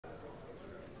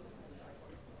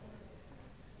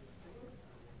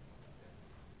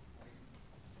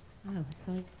Wow,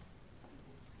 so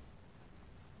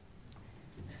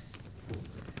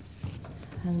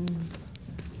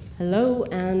hello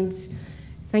and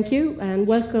thank you and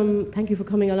welcome. Thank you for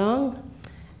coming along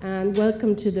and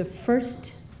welcome to the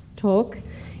first talk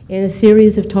in a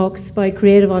series of talks by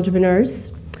creative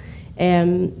entrepreneurs.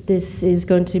 This is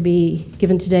going to be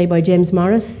given today by James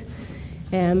Morris.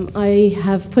 I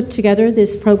have put together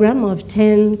this program of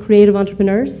 10 creative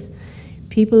entrepreneurs,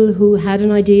 people who had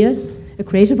an idea, a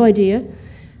creative idea,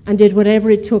 and did whatever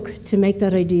it took to make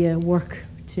that idea work,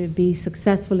 to be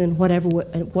successful in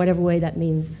whatever way that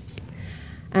means.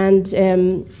 And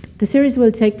the series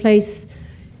will take place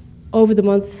over the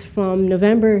months from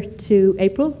November to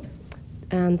April.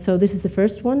 And so this is the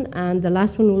first one, and the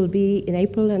last one will be in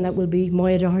April, and that will be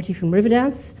Moya Doherty from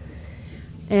Riverdance.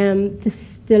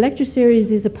 The lecture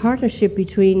series is a partnership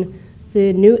between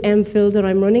the new MPhil that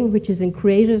I'm running, which is in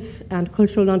creative and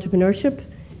cultural entrepreneurship,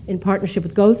 in partnership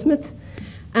with Goldsmith,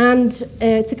 and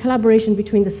it's a collaboration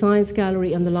between the Science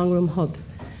Gallery and the Long Room Hub.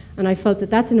 And I felt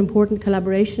that that's an important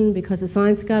collaboration because the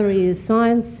Science Gallery is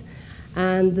science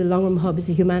and the Long Room Hub is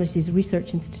a humanities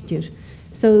research institute.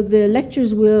 So the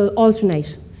lectures will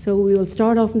alternate. So we will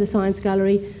start off in the Science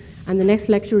Gallery, and the next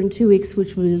lecture in 2 weeks,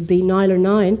 which will be 9 or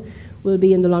 9, will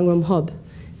be in the Long Room Hub.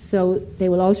 So they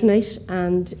will alternate,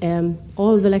 and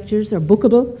all of the lectures are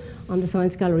bookable on the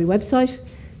Science Gallery website.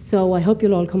 So I hope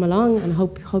you'll all come along and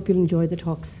hope you'll enjoy the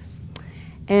talks.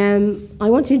 I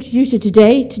want to introduce you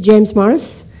today to James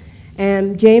Morris.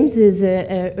 James is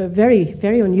a very,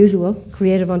 very unusual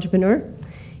creative entrepreneur.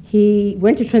 He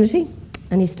went to Trinity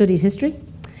and he studied history.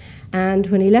 And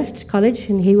when he left college,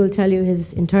 and he will tell you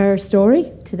his entire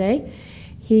story today,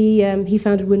 he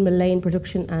founded Windmill Lane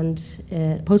Production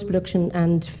and Post Production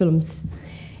and Films.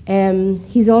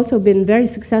 He's also been very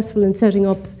successful in setting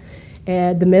up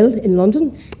the Mill in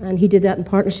London, and he did that in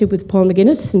partnership with Paul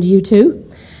McGuinness and U2.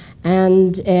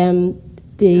 And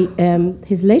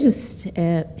his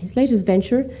latest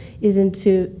venture is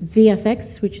into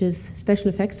VFX, which is special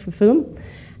effects for film.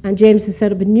 And James has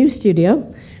set up a new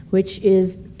studio, which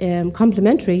is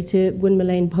complementary to Windmill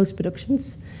Lane Post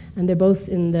Productions, and they're both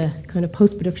in the kind of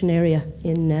post-production area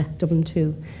in Dublin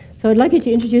too. So I'd like you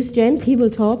to introduce James. He will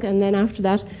talk, and then after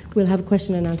that we'll have a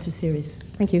question and answer series.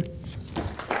 Thank you.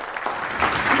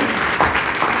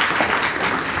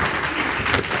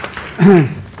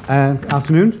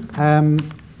 Afternoon.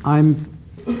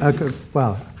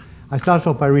 Well, I started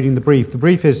off by reading the brief. The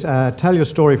brief is tell your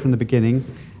story from the beginning,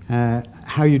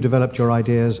 how you developed your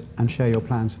ideas, and share your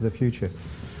plans for the future.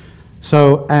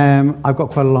 So I've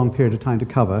got quite a long period of time to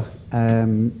cover,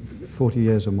 40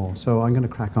 years or more, so I'm going to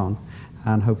crack on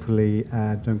and hopefully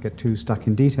don't get too stuck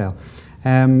in detail.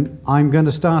 I'm going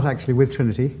to start actually with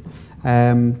Trinity.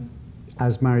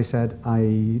 As Mary said,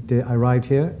 I arrived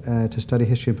here to study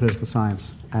history and political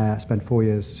science. I spent 4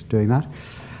 years doing that.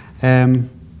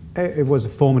 It was a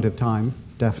formative time,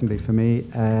 definitely for me,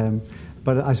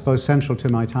 but I suppose central to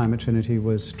my time at Trinity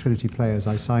was Trinity Players.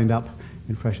 I signed up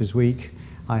in Freshers Week.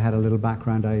 I had a little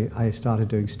background. I started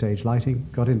doing stage lighting,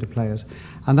 got into Players,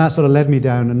 and that sort of led me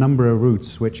down a number of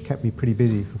routes which kept me pretty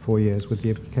busy for 4 years with the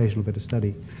occasional bit of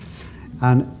study.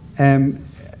 And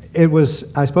it was,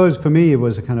 I suppose, for me, it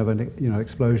was a kind of an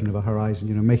explosion of a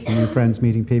horizon. Making new friends,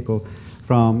 meeting people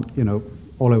from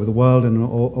all over the world and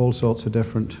all sorts of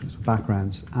different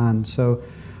backgrounds. And so,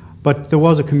 but there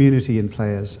was a community in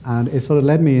Players, and it sort of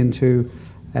led me into,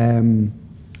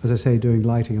 as I say, doing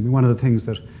lighting. I mean, one of the things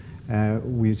that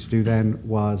we used to do then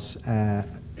was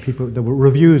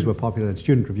reviews were popular,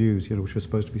 student reviews, which were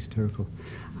supposed to be satirical,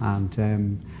 and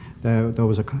there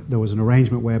was an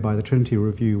arrangement whereby the Trinity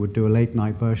Review would do a late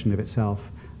night version of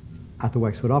itself at the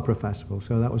Wexford Opera Festival.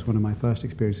 So that was one of my first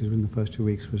experiences in the first 2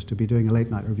 weeks, was to be doing a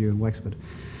late night review in Wexford,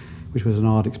 which was an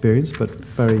odd experience, but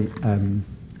very,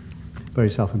 very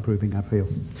self-improving, I feel.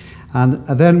 And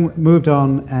I then moved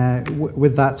on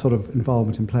with that sort of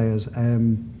involvement in Players.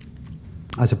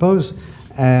 I suppose,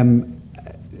 a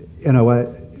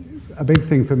big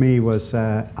thing for me was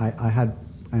I had,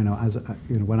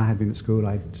 when I had been at school,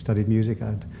 I studied music.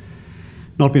 I'd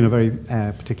not been a very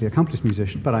particularly accomplished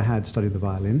musician, but I had studied the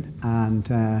violin, and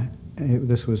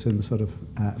this was in the sort of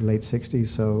late 60s,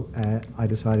 so I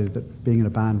decided that being in a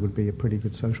band would be a pretty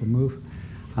good social move.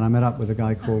 And I met up with a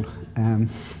guy called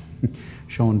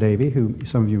Sean Davey, who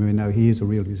some of you may know. He is a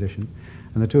real musician,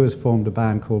 and the two of us formed a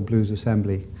band called Blues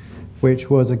Assembly, which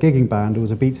was a gigging band. There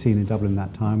was a beat scene in Dublin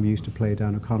that time. We used to play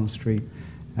down O'Connell Street,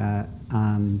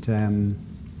 and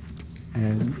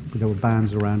there were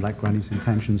bands around like Granny's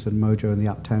Intentions and Mojo and the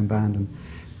Uptown Band, and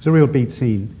it was a real beat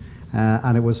scene.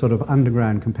 and it was sort of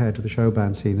underground compared to the show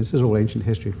band scene. This is all ancient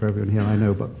history for everyone here, I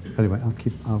know, but anyway,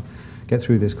 I'll get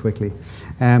through this quickly.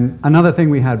 Another thing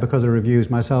we had because of reviews,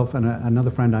 myself and another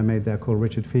friend I made there called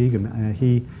Richard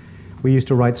Fegan, we used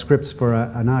to write scripts for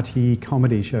an RTE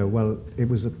comedy show. Well, it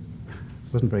wasn't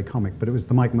very comic, but it was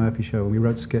the Mike Murphy show, and we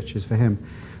wrote sketches for him.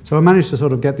 So I managed to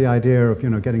sort of get the idea of,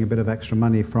 getting a bit of extra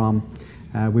money from.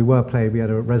 We had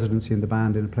a residency in the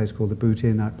band in a place called the Boot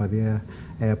Inn out by the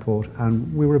airport,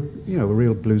 and we were, a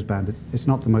real blues band. It's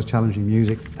not the most challenging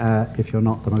music if you're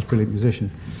not the most brilliant musician,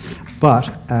 but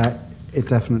it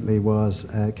definitely was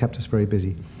kept us very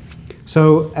busy.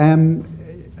 So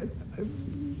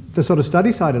the sort of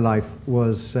study side of life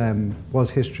was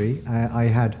history.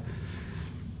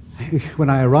 When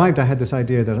I arrived, I had this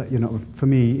idea that, for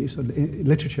me, sort of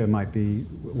literature might be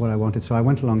what I wanted. So I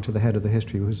went along to the head of the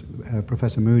history, who was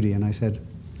Professor Moody, and I said,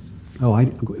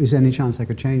 is there any chance I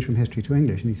could change from history to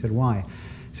English? And he said, why?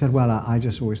 He said, well, I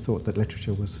just always thought that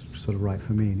literature was sort of right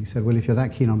for me. And he said, well, if you're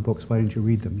that keen on books, why don't you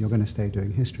read them? You're going to stay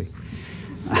doing history.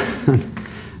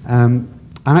 And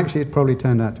actually, it probably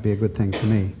turned out to be a good thing for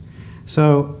me.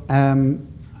 So,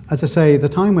 as I say, the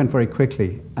time went very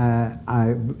quickly.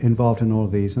 I involved in all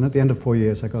of these, and at the end of 4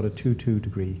 years, I got a 2:2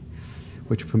 degree,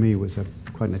 which for me was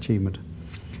quite an achievement.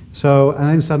 So, and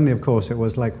then suddenly, of course, it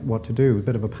was like what to do. A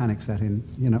bit of a panic set in.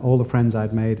 All the friends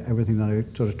I'd made, everything that I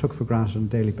sort of took for granted on a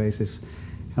daily basis,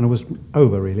 and it was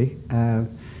over really.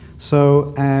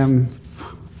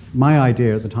 My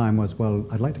idea at the time was, well,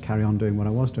 I'd like to carry on doing what I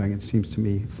was doing. It seems to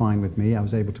me fine with me. I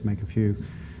was able to make a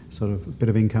bit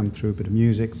of income through a bit of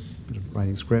music, a bit of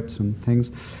writing scripts and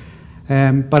things.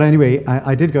 But anyway,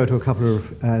 I did go to a couple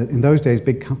of, in those days,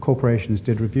 big corporations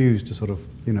did reviews to sort of,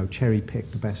 cherry pick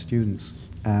the best students.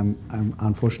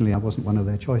 Unfortunately, I wasn't one of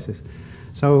their choices.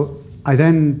 So I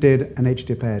then did an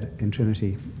HDip Ed in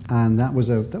Trinity, and that was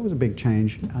a big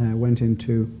change. I went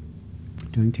into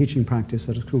doing teaching practice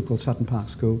at a school called Sutton Park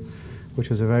School, which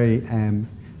was a very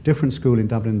different school in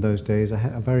Dublin in those days. I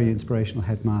had a very inspirational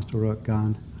headmaster, Rourke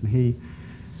Garn, and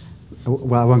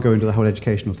well, I won't go into the whole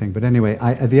educational thing, but anyway,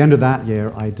 at the end of that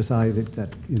year, I decided that,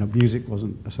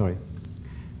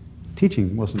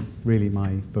 teaching wasn't really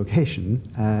my vocation,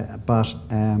 but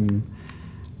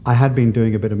I had been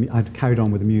doing I'd carried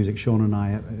on with the music. Sean and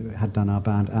I had done our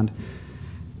band, and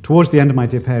towards the end of my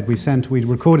dip ed, we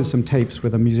recorded some tapes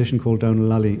with a musician called Donal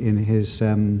Lully in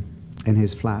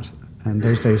his flat. And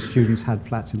those days, students had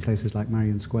flats in places like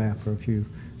Marion Square for a few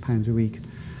pounds a week.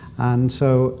 And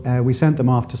so we sent them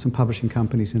off to some publishing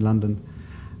companies in London.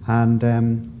 And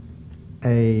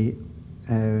there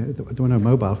were no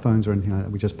mobile phones or anything like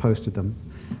that. We just posted them.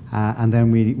 And then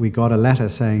we got a letter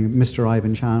saying, Mr.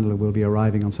 Ivan Chandler will be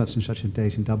arriving on such and such a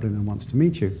date in Dublin and wants to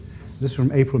meet you. This is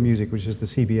from April Music, which is the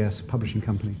CBS publishing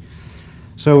company.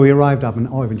 So we arrived up, and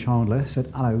Ivan Chandler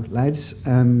said, hello, lads.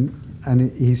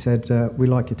 And he said, we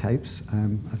like your tapes.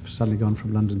 I've suddenly gone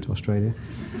from London to Australia.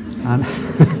 And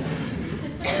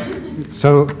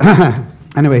so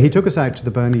anyway, he took us out to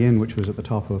the Burnley Inn, which was at the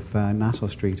top of Nassau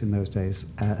Street in those days.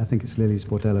 I think it's Lily's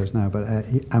Bordello's now. But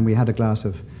and we had a glass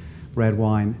of red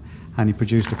wine, and he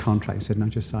produced a contract. He said, no,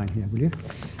 just sign here, will you?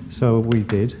 So we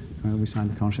did. We signed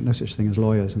the contract. No such thing as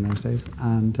lawyers in those days.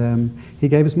 And he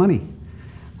gave us money.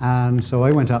 And so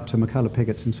I went up to McCullough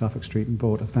Piggott's in Suffolk Street and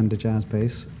bought a Fender jazz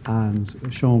bass, and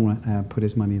Sean put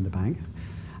his money in the bank.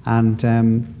 And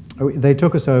they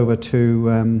took us over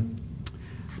to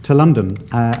London.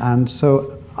 And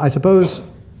so I suppose,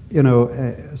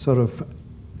 sort of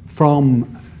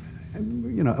from,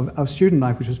 a student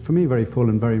life, which was for me very full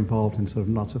and very involved in sort of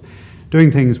lots of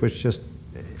doing things which just,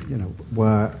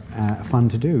 were fun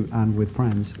to do and with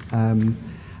friends,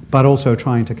 but also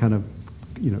trying to kind of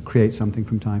create something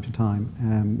from time to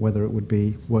time, whether it would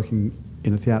be working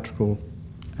in a theatrical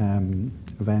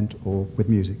event or with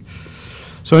music.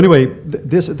 So anyway,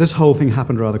 this whole thing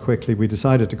happened rather quickly. We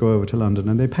decided to go over to London,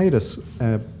 and they paid us,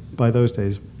 by those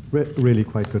days, really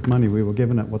quite good money. We were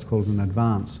given at what's called an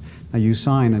advance. Now you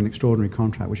sign an extraordinary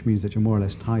contract, which means that you're more or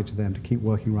less tied to them to keep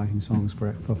writing songs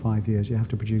for 5 years. You have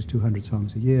to produce 200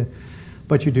 songs a year,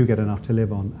 but you do get enough to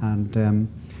live on. And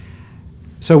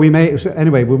so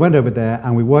anyway, we went over there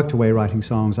and we worked away writing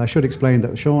songs. I should explain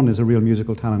that Sean is a real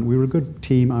musical talent. We were a good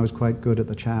team. I was quite good at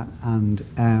the chat, and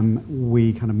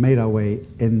we kind of made our way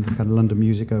in the kind of London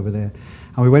music over there.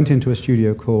 And we went into a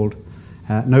studio called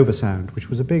Nova Sound, which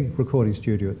was a big recording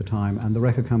studio at the time, and the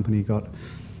record company got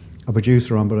a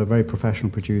producer on, but a very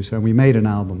professional producer, and we made an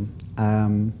album.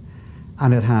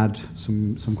 And it had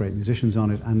some great musicians on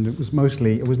it, and it was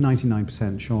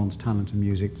 99% Sean's talent and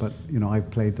music, but I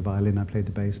played the violin, I played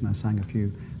the bass, and I sang a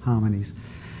few harmonies.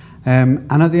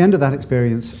 And at the end of that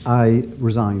experience, I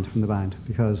resigned from the band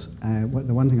because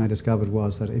the one thing I discovered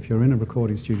was that if you're in a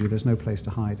recording studio, there's no place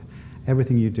to hide.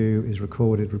 Everything you do is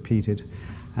recorded, repeated,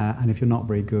 and if you're not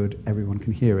very good, everyone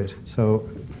can hear it. So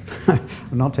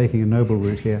I'm not taking a noble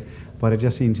route here, but it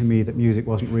just seemed to me that music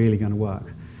wasn't really going to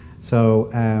work. So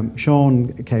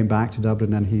Ciaran came back to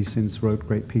Dublin, and he since wrote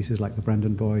great pieces like The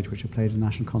Brendan Voyage, which are played in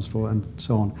National Concertgebouw and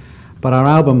so on. But our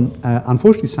album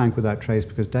unfortunately sank without trace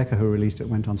because Decca, who released it,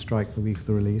 went on strike the week of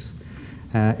the release.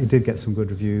 It did get some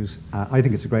good reviews. I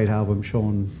think it's a great album.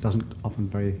 Ciaran doesn't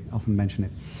very often mention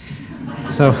it.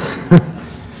 So,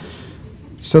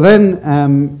 so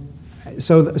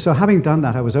having done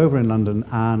that, I was over in London,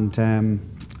 and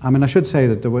I mean, I should say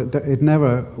that it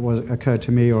never occurred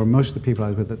to me or most of the people I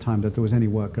was with at the time that there was any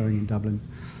work going in Dublin.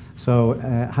 So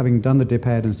having done the dip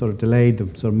head and sort of delayed the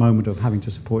sort of moment of having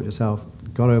to support yourself,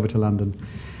 got over to London.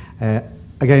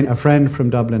 Again, a friend from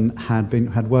Dublin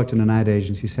had worked in an ad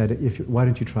agency. Said, "Why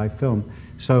don't you try film?"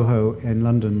 Soho in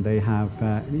London,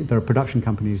 there are production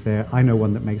companies there. I know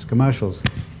one that makes commercials.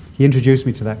 He introduced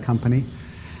me to that company,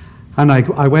 and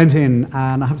I went in,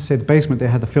 and I have to say, the basement they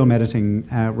had the film editing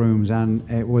rooms, and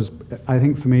it was, I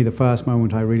think, for me, the first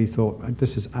moment I really thought,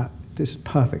 this is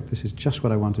perfect. This is just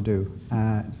what I want to do.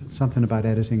 Something about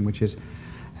editing which is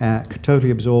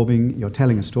totally absorbing. You're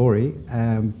telling a story,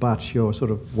 but you're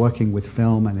sort of working with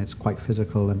film, and it's quite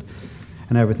physical and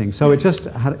everything. So it just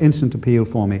had instant appeal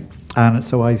for me. And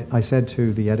so I said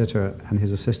to the editor and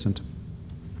his assistant,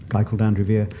 a guy called Andrew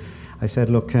Veer, I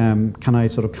said, look, can I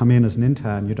sort of come in as an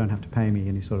intern? You don't have to pay me.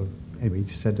 And he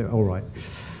just said, all right.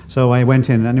 So I went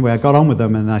in, anyway, I got on with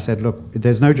them, and I said, look,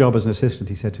 there's no job as an assistant,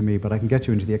 he said to me, but I can get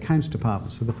you into the accounts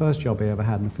department. So the first job I ever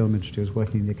had in the film industry was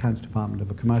working in the accounts department of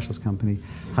a commercials company,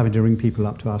 having to ring people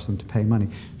up to ask them to pay money.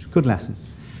 It's a good lesson.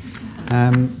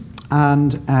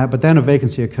 But then a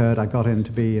vacancy occurred. I got in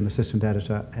to be an assistant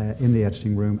editor in the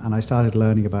editing room, and I started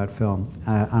learning about film.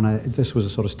 This was a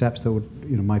sort of steps that would,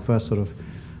 my first sort of,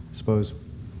 I suppose,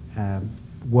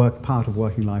 part of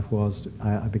working life was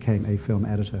I became a film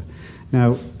editor.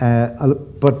 Now,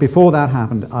 but before that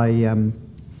happened, I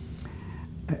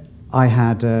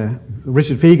had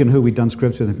Richard Fegan, who we'd done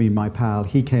scripts with, me, my pal.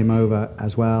 He came over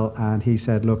as well, and he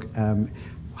said, look,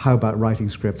 how about writing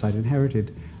scripts? I'd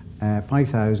inherited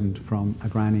 5,000 from a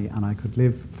granny, and I could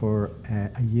live for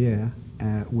a year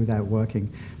without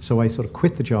working. So I sort of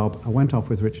quit the job. I went off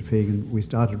with Richard Fegan. We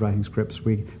started writing scripts.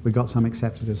 We got some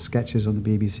accepted as sketches on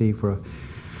the BBC for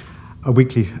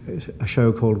a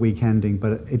show called Weekending,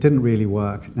 but it didn't really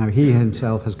work. Now, he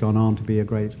himself has gone on to be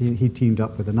he teamed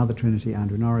up with another Trinity,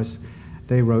 Andrew Norris.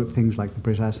 They wrote things like The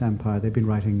British Empire. They've been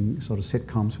writing sort of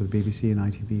sitcoms for the BBC and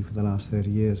ITV for the last 30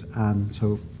 years. And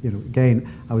so, again,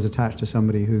 I was attached to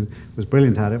somebody who was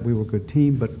brilliant at it. We were a good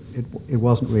team, but it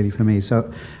wasn't really for me.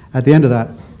 So at the end of that,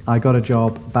 I got a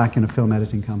job back in a film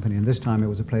editing company, and this time it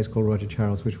was a place called Roger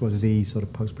Charles, which was the sort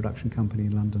of post-production company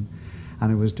in London.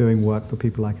 And it was doing work for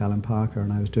people like Alan Parker,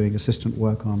 and I was doing assistant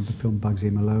work on the film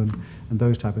Bugsy Malone and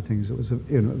those type of things. It was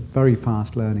very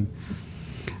fast learning.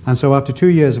 And so after 2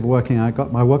 years of working, I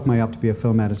worked my way up to be a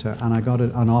film editor, and I got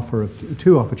an offer of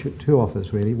two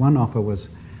offers really. One offer was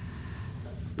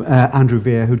Andrew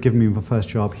Veer, who'd given me my first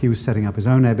job. He was setting up his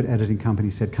own editing company.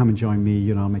 He said, come and join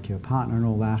me, I'll make you a partner and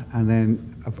all that. And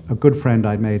then a good friend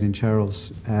I'd made in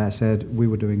Charles said, we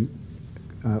were doing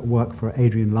work for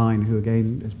Adrian Lyne, who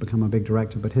again has become a big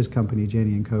director, but his company,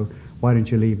 Janie & Co., why don't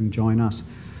you leave and join us?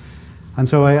 And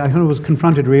so I kind of was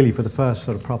confronted really for the first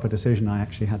sort of proper decision I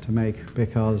actually had to make,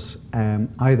 because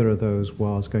either of those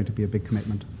was going to be a big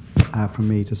commitment from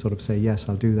me to sort of say, yes,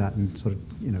 I'll do that, and sort of,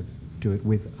 do it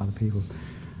with other people.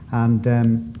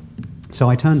 And so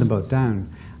I turned them both down,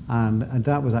 and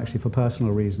that was actually for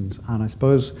personal reasons. And I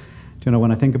suppose,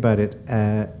 when I think about it,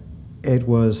 it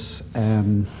was,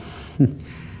 I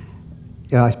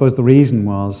suppose the reason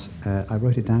was, I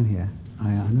wrote it down here.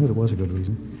 I know there was a good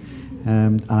reason.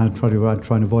 And I'd try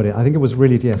and avoid it. I think it was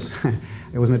really, yes,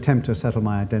 it was an attempt to settle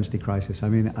my identity crisis. I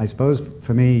mean, I suppose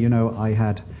for me, I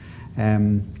had,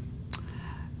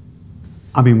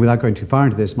 without going too far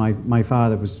into this, my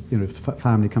father was,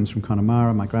 family comes from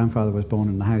Connemara. My grandfather was born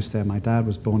in the house there. My dad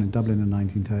was born in Dublin in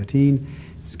 1913.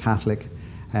 He's Catholic.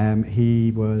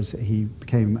 He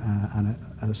became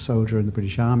a soldier in the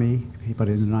British Army, but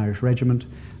in an Irish regiment.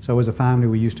 So as a family,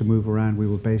 we used to move around. We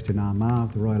were based in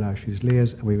Armagh, the Royal Irish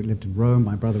Fusiliers. We lived in Rome.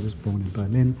 My brother was born in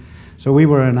Berlin. So we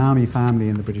were an army family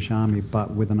in the British Army,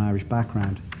 but with an Irish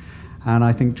background. And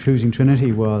I think choosing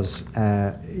Trinity was,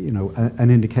 an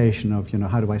indication of,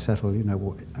 how do I settle,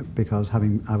 because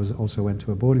I also went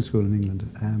to a boarding school in England,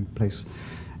 place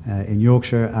in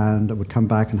Yorkshire, and I would come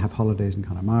back and have holidays in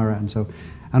Connemara. And so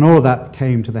And all of that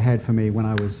came to the head for me when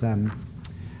I was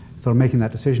sort of making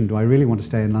that decision. Do I really want to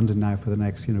stay in London now for the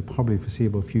next, probably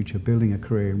foreseeable future, building a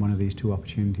career in one of these two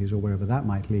opportunities or wherever that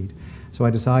might lead? So I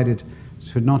decided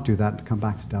to not do that, to come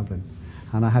back to Dublin.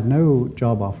 And I had no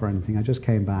job offer or anything. I just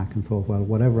came back and thought, well,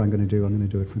 whatever I'm going to do, I'm going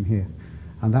to do it from here.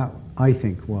 And that, I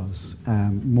think, was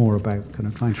more about kind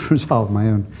of trying to resolve my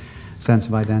own sense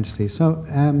of identity. So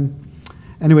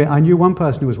anyway, I knew one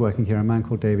person who was working here, a man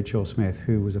called David Shaw Smith,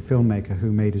 who was a filmmaker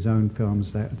who made his own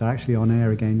films. They're actually on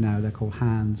air again now. They're called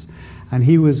Hands. And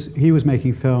he was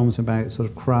making films about sort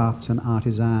of crafts and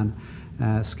artisan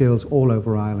skills all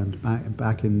over Ireland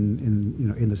back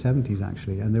in the 70s,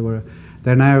 actually. And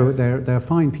they're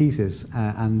fine pieces,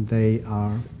 and they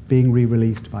are being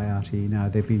re-released by RTE now.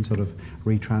 They've been sort of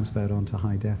retransferred onto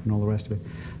high def and all the rest of it.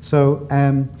 So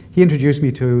he introduced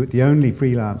me to the only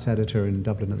freelance editor in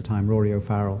Dublin at the time, Rory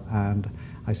O'Farrell, and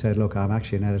I said, look, I'm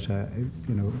actually an editor,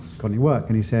 got any work?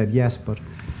 And he said, yes, but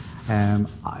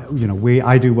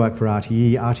I do work for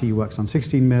RTE. RTE works on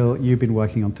 16mm. You've been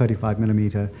working on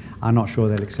 35mm. I'm not sure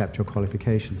they'll accept your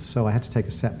qualifications. So I had to take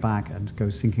a step back and go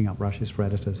syncing up rushes for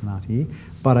editors in RTE.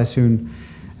 But I soon,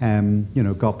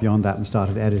 got beyond that and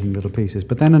started editing little pieces.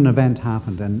 But then an event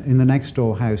happened, and in the next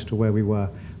door house to where we were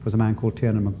was a man called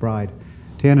Ciaran McBride.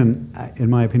 Ciaran, in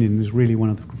my opinion, was really one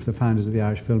of the founders of the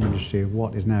Irish film industry, of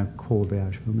what is now called the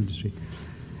Irish film industry.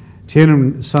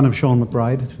 Ciaran, son of Sean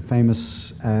McBride,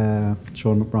 famous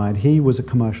Sean McBride, he was a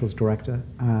commercials director,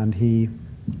 and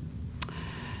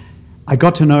I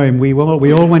got to know him. We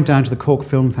all went down to the Cork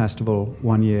Film Festival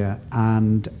one year,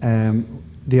 and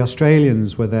the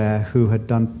Australians were there who had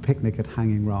done Picnic at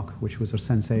Hanging Rock, which was a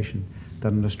sensation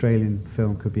that an Australian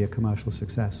film could be a commercial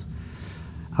success.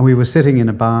 And we were sitting in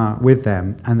a bar with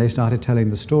them, and they started telling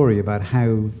the story about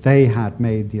how they had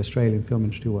made the Australian film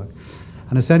industry work.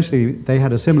 And essentially, they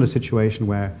had a similar situation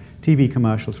where TV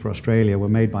commercials for Australia were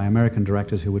made by American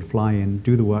directors who would fly in,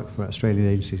 do the work for Australian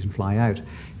agencies and fly out.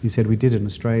 He said, we did it in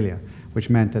Australia, which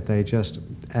meant that they just,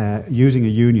 using a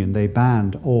union, they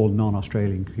banned all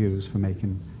non-Australian crews for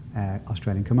making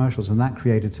Australian commercials. And that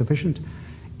created sufficient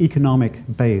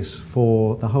economic base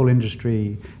for the whole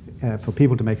industry, for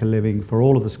people to make a living, for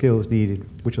all of the skills needed,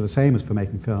 which are the same as for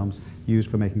making films, used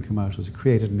for making commercials. It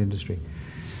created an industry.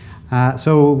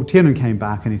 So Ciaran came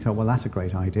back and he thought, well, that's a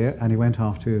great idea. And he went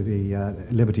off to the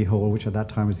Liberty Hall, which at that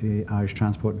time was the Irish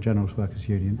Transport and General Workers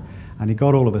Union. And he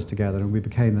got all of us together and we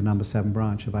became the No. 7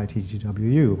 branch of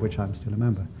ITGWU, of which I'm still a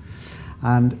member.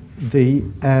 And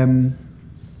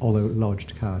although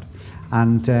lodged card.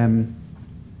 And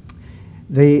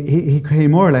he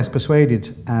more or less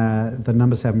persuaded the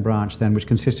No. 7 branch then, which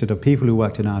consisted of people who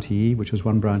worked in RTE, which was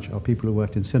one branch, or people who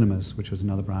worked in cinemas, which was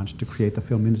another branch, to create the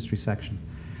film industry section.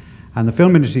 And the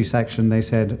film industry section, they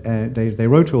said, they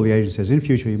wrote to all the agencies, in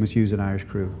future you must use an Irish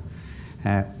crew.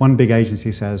 One big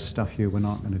agency says, stuff you, we're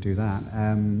not going to do that.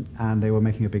 And they were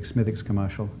making a big Smithwick's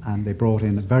commercial, and they brought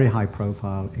in a very high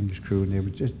profile English crew, and they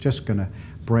were just going to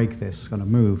break this, going to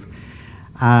move.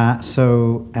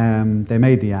 So they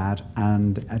made the ad,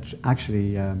 and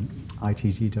actually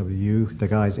ITGWU, the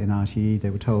guys in RTE, they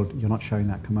were told, you're not showing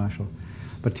that commercial.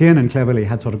 But Ciaran cleverly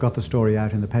had sort of got the story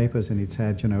out in the papers, and he'd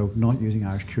said, not using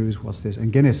Irish crews, what's this?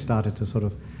 And Guinness started to sort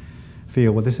of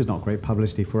feel, well, this is not great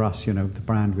publicity for us, the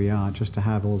brand we are, just to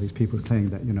have all these people claiming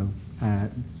that,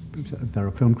 there are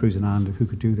film crews in Ireland who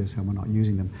could do this and we're not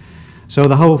using them. So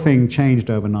the whole thing changed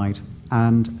overnight,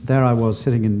 and there I was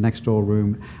sitting in the next door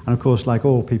room, and of course, like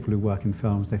all people who work in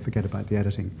films, they forget about the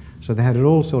editing. So they had it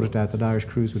all sorted out that Irish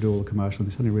crews would do all the commercial,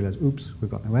 and they suddenly realised, oops, we've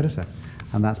got no editor,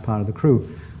 and that's part of the crew.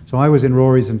 So I was in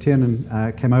Rory's, and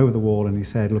Ciaran came over the wall and he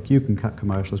said, look, you can cut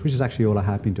commercials, which is actually all I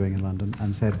had been doing in London,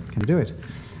 and said, can you do it?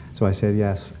 So I said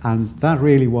yes, and that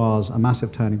really was a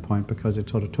massive turning point because it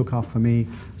sort of took off for me.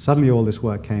 Suddenly all this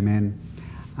work came in,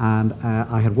 and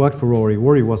I had worked for Rory.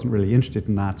 Rory wasn't really interested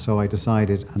in that, so I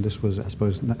decided, and this was, I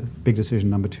suppose, big decision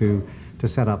number 2, to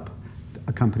set up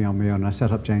a company on my own, and I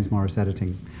set up James Morris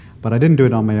Editing. But I didn't do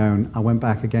it on my own. I went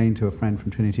back again to a friend from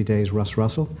Trinity Days, Russ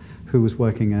Russell, who was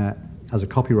working as a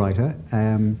copywriter,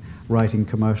 writing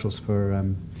commercials for,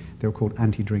 they were called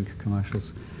anti-drink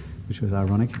commercials, which was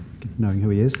ironic, knowing who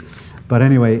he is. But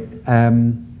anyway,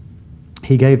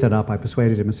 he gave that up. I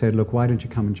persuaded him and said, look, why don't you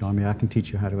come and join me? I can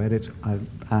teach you how to edit,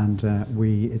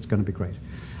 it's going to be great.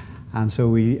 And so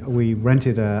we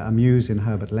rented a muse in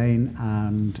Herbert Lane,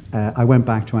 and I went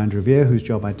back to Andrew Veer, whose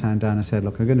job I'd turned down, and said,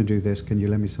 look, I'm going to do this, can you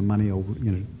lend me some money, or,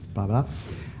 blah, blah.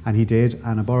 And he did,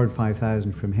 and I borrowed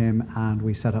 5,000 from him, and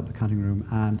we set up the cutting room,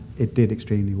 and it did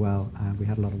extremely well, and we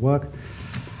had a lot of work.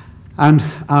 And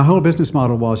our whole business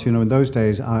model was, in those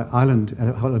days, Ireland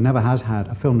never has had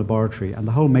a film laboratory, and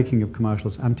the whole making of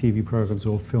commercials and TV programs are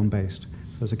all film-based.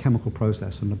 There's a chemical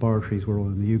process, and laboratories were all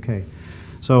in the UK.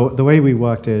 So the way we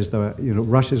worked is,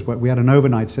 rushes. We had an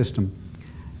overnight system.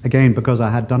 Again, because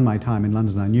I had done my time in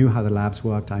London, I knew how the labs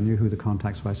worked, I knew who the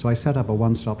contacts were. So I set up a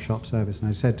one-stop shop service, and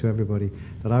I said to everybody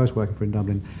that I was working for in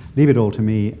Dublin, leave it all to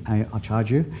me, I'll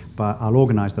charge you, but I'll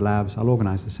organise the labs, I'll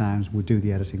organise the sounds, we'll do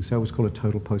the editing. So it was called a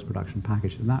total post-production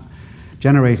package. And that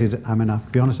generated, I'll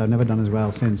be honest, I've never done as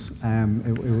well since.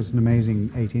 It was an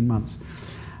amazing 18 months.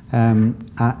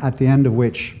 At the end of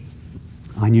which,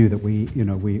 I knew that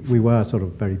we were sort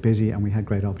of very busy and we had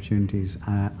great opportunities.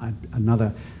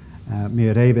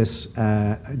 Mia Davis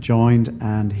joined,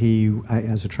 and he,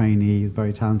 as a trainee, a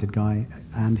very talented guy,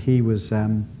 and he was,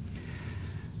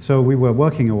 so we were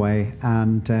working away,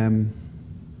 and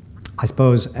I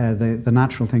suppose the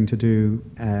natural thing to do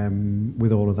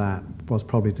with all of that was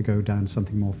probably to go down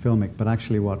something more filmic, but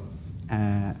actually what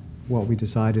we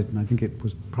decided, and I think it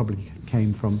was probably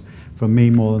came from me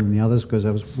more than the others, because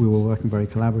we were working very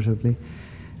collaboratively,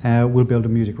 we'll build a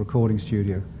music recording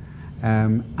studio.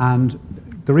 And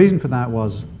the reason for that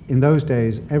was, in those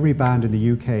days, every band in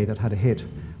the UK that had a hit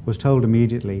was told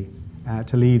immediately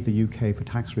to leave the UK for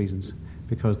tax reasons,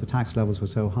 because the tax levels were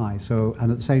so high. So,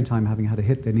 and at the same time, having had a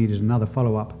hit, they needed another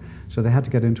follow-up, so they had to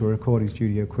get into a recording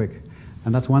studio quick.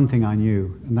 And that's one thing I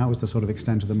knew, and that was the sort of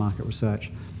extent of the market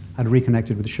research. I'd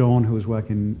reconnected with Sean, who was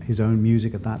working his own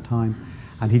music at that time,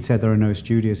 and he'd said there are no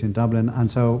studios in Dublin.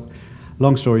 And so,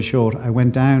 long story short, I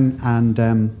went down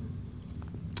and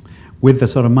with the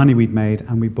sort of money we'd made,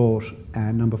 and we bought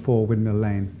number 4 Windmill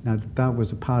Lane. Now, that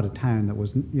was a part of town that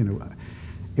was,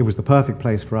 it was the perfect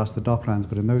place for us, the Docklands,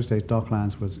 but in those days,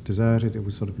 Docklands was deserted, it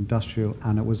was sort of industrial,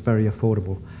 and it was very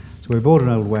affordable. So we bought an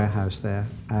old warehouse there,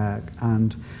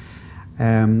 and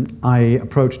I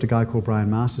approached a guy called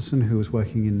Brian Masterson, who was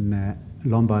working in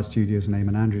Lombard Studios and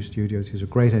Eamon Andrews Studios. He was a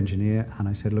great engineer, and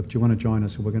I said, look, do you want to join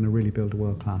us? We're going to really build a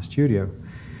world-class studio.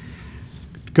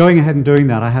 Going ahead and doing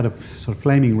that, I had a sort of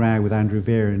flaming row with Andrew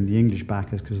Veer and the English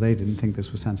backers, because they didn't think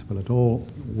this was sensible at all.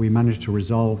 We managed to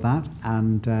resolve that,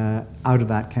 and out of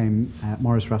that came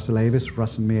Maurice Russell-Avis.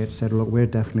 Russ and me said, look, we're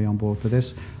definitely on board for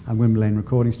this, and Windmill Lane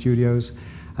Recording Studios.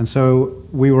 And so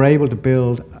we were able to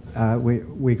build,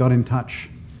 we got in touch.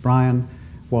 Brian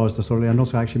was the sort of, and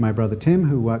also actually my brother Tim,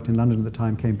 who worked in London at the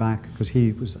time, came back, because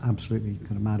he was absolutely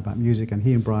kind of mad about music, and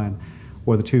he and Brian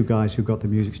were the two guys who got the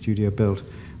music studio built.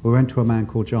 We went to a man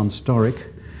called John Storick,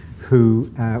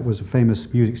 who was a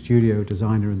famous music studio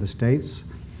designer in the States,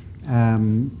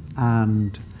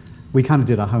 and we kind of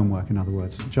did our homework, in other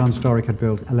words. John Storick had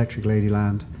built Electric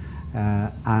Ladyland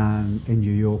and in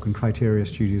New York, and Criteria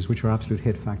Studios, which were absolute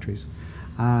hit factories.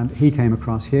 And he came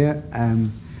across here,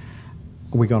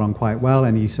 we got on quite well,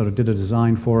 and he sort of did a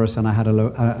design for us, and I had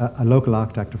a local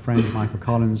architect, a friend, Michael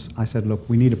Collins. I said, look,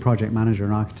 we need a project manager,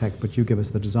 an architect, but you give us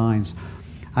the designs.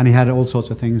 And he had all sorts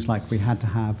of things, like we had to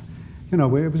have,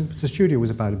 the studio was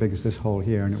about as big as this hall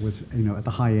here, and it was, at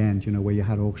the high end, where you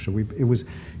had orchestra. It was,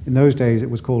 in those days, it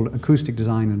was called acoustic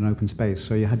design in an open space.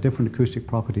 So you had different acoustic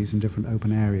properties in different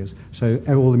open areas. So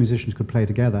all the musicians could play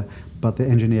together, but the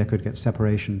engineer could get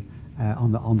separation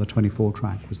on the 24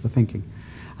 track, was the thinking.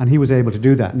 And he was able to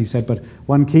do that. And he said, but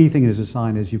one key thing in his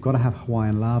design is you've got to have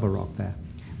Hawaiian lava rock there,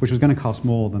 which was going to cost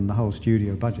more than the whole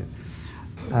studio budget.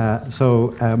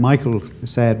 So Michael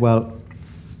said, well,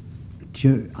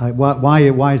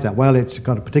 why is that? Well, it's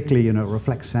got a particularly,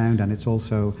 reflects sound, and it's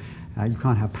also, you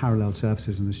can't have parallel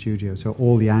surfaces in the studio, so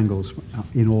all the angles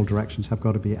in all directions have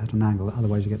got to be at an angle,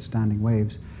 otherwise you get standing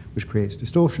waves, which creates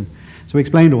distortion. So he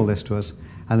explained all this to us,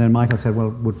 and then Michael said, well,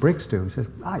 would bricks do? He said,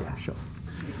 yeah, sure.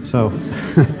 So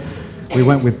we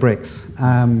went with bricks.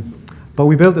 But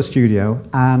we built the studio,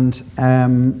 and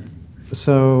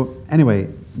so anyway,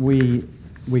 we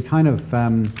kind of,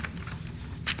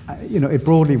 it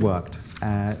broadly worked.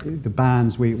 The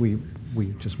bands, we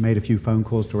just made a few phone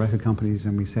calls to record companies,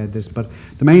 and we said this, but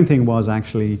the main thing was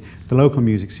actually the local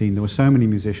music scene. There were so many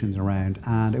musicians around,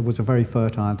 and it was a very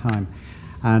fertile time.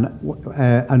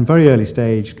 And very early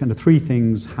stage, kind of 3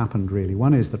 things happened really.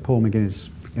 One is that Paul McGuinness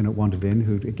wanted in,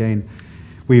 who again,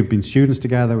 we've been students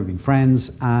together, we've been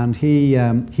friends, and he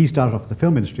started off in the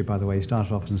film industry, by the way. He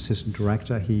started off as an assistant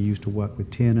director. He used to work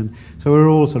with Tiernan. So we were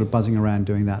all sort of buzzing around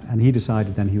doing that, and he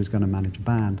decided then he was going to manage a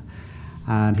band.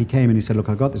 And he came and he said, look,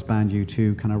 I've got this band,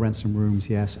 U2, can I rent some rooms?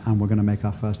 Yes, and we're going to make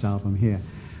our first album here.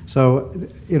 So,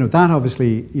 that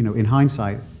obviously, in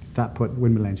hindsight, that put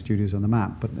Windmill Lane Studios on the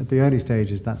map. But at the early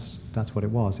stages, that's what it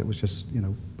was. It was just, you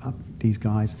know, these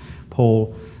guys,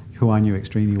 Paul, who I knew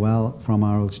extremely well from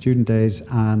our old student days,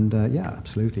 and yeah,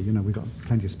 absolutely, you know, we've got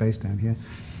plenty of space down here.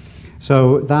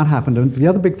 So that happened, and the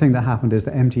other big thing that happened is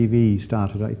that MTV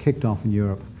started, it kicked off in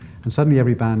Europe, and suddenly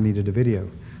every band needed a video.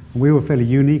 And we were a fairly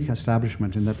unique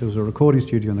establishment in that there was a recording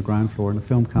studio on the ground floor and a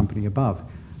film company above,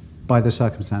 by the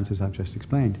circumstances I've just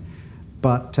explained.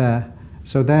 But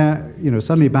so there, you know,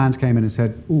 suddenly bands came in and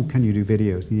said, "Oh, can you do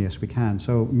videos?" And yes, we can.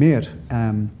 So Miert,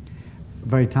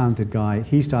 very talented guy,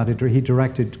 he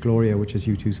directed Gloria, which is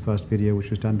U2's first video, which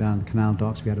was done down the canal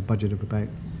docks. We had a budget of about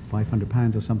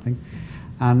 £500 or something.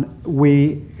 And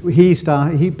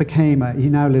he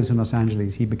now lives in Los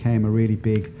Angeles. He became a really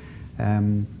big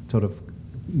sort of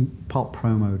pop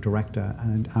promo director.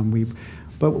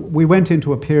 But we went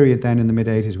into a period then in the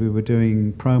mid-'80s, we were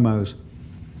doing promos.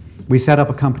 We set up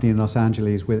a company in Los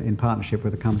Angeles in partnership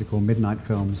with a company called Midnight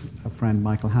Films, a friend,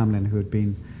 Michael Hamlin, who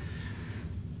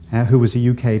was a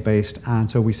UK-based,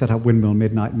 and so we set up Windmill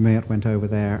Midnight, and Miert went over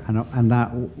there, and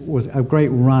that was a great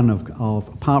run of,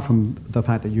 apart from the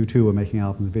fact that U2 were making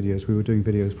albums and videos, we were doing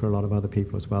videos for a lot of other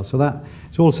people as well. So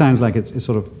it all sounds like it's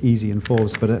sort of easy and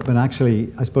false, but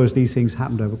actually, I suppose these things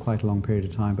happened over quite a long period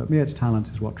of time, but Miert's talent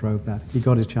is what drove that. He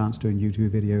got his chance doing U2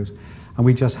 videos, and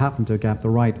we just happened to get the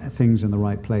right things in the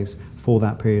right place for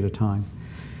that period of time.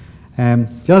 The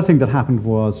other thing that happened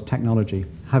was technology.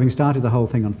 Having started the whole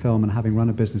thing on film and having run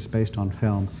a business based on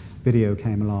film, video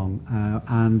came along,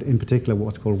 and in particular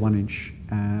what's called 1-inch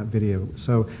video.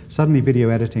 So suddenly video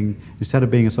editing, instead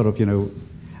of being a sort of, you know,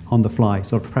 on the fly,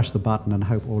 sort of press the button and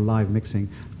hope, or live mixing,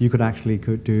 you could actually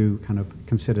do kind of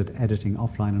considered editing,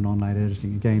 offline and online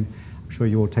editing. Again, I'm sure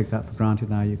you all take that for granted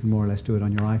now, you can more or less do it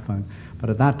on your iPhone. But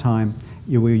at that time,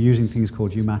 you were using things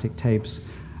called U-matic tapes.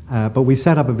 But we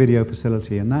set up a video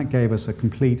facility, and that gave us a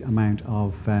complete amount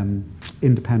of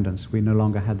independence. We no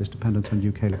longer had this dependence on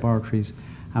UK laboratories,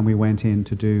 and we went in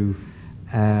to do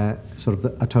sort of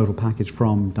a total package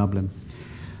from Dublin.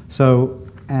 So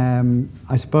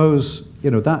I suppose,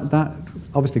 you know, that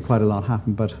obviously quite a lot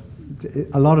happened, but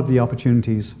a lot of the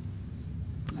opportunities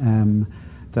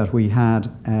that we had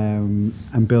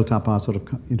and built up our sort of,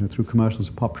 you know, through commercials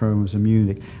and pop programs in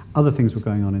Munich. Other things were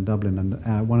going on in Dublin,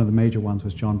 and one of the major ones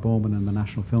was John Borman and the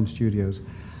National Film Studios,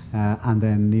 and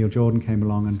then Neil Jordan came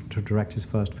along and to direct his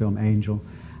first film, Angel.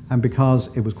 And because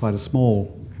it was quite a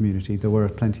small community, there were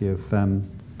plenty of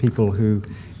people who,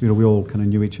 you know, we all kind of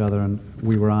knew each other, and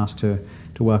we were asked to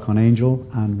work on Angel,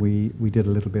 and we did a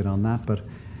little bit on that, but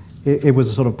it was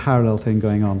a sort of parallel thing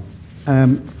going on.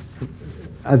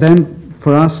 Then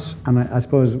for us, and I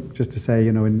suppose just to say,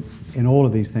 you know, in all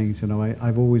of these things, you know,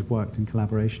 I've always worked in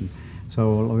collaboration.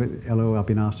 So although I've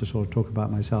been asked to sort of talk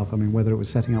about myself, I mean, whether it was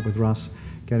setting up with Russ,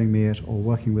 getting Miert, or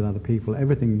working with other people,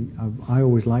 everything, I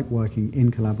always like working in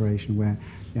collaboration where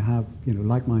you have, you know,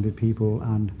 like-minded people,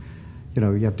 and, you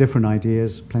know, you have different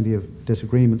ideas, plenty of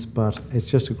disagreements, but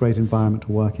it's just a great environment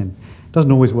to work in. It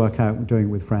doesn't always work out doing it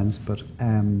with friends, but,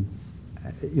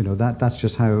 you know, that's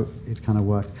just how it kind of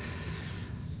worked.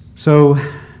 So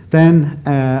then,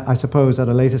 I suppose at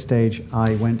a later stage,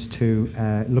 I went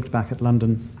to, looked back at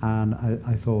London, and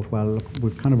I thought, well, look,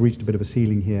 we've kind of reached a bit of a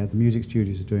ceiling here. The music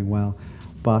studios are doing well,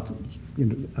 but, you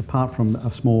know, apart from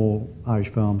small Irish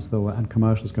films, though, and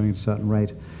commercials going at a certain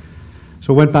rate.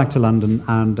 So I went back to London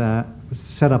and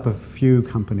set up a few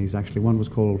companies, actually. One was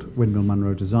called Windmill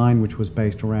Munro Design, which was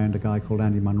based around a guy called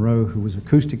Andy Munro, who was an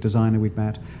acoustic designer we'd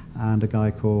met, and a guy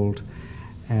called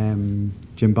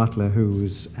Jim Butler, who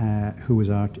was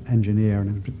our engineer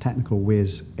and a technical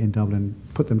whiz in Dublin,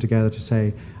 put them together to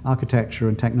say, architecture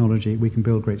and technology, we can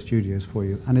build great studios for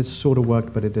you. And it sort of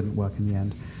worked, but it didn't work in the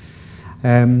end.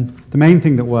 The main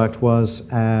thing that worked was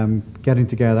getting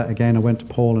together. Again, I went to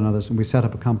Paul and others, and we set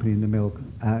up a company in the Mill,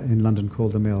 in London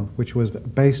called The Mill, which was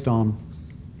based on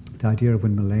the idea of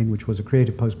Windmill Lane, which was a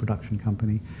creative post-production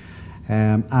company.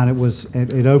 And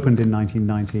it opened in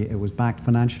 1990. It was backed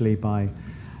financially by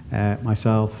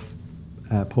myself,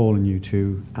 Paul and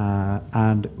U2,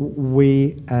 and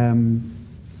we,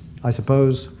 I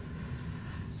suppose,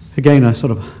 again, a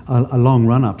sort of a long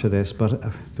run up to this, but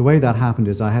the way that happened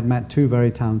is I had met two very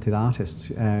talented artists,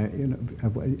 you know,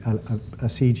 a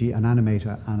CG, an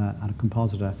animator, and a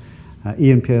compositor.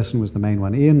 Ian Pearson was the main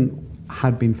one. Ian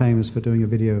had been famous for doing a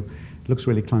video, it looks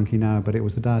really clunky now, but it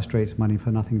was the Dire Straits' Money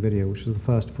for Nothing video, which was the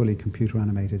first fully computer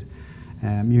animated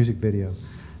music video.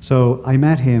 So I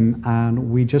met him, and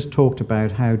we just talked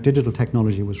about how digital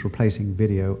technology was replacing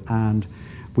video, and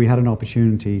we had an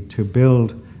opportunity to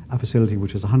build a facility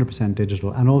which was 100%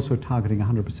 digital and also targeting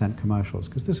 100% commercials,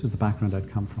 because this is the background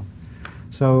I'd come from.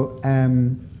 So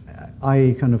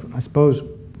I suppose,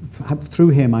 through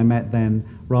him I met then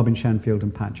Robin Shenfield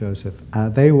and Pat Joseph.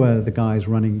 They were the guys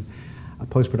running a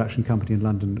post-production company in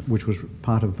London, which was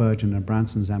part of Virgin and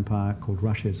Branson's empire, called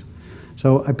Rushes.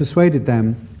 So I persuaded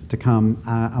them to come,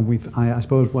 and I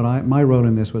suppose my role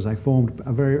in this was I formed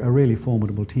a really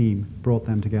formidable team, brought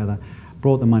them together,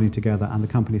 brought the money together, and the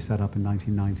company set up in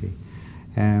 1990.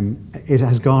 It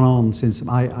has gone on since.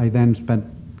 I then spent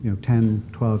 10,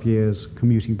 12 years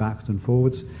commuting backwards and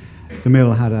forwards. The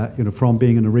mill had from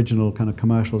being an original kind of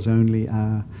commercials only,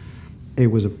 it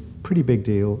was a pretty big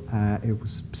deal. It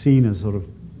was seen as sort of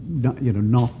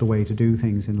not the way to do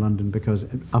things in London, because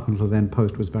up until then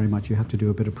Post was very much you have to do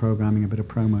a bit of programming, a bit of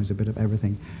promos, a bit of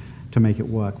everything to make it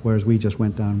work, whereas we just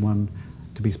went down one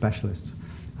to be specialists,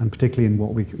 and particularly in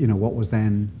what was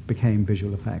then became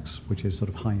visual effects, which is sort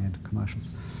of high-end commercials.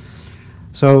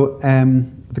 So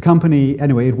the company,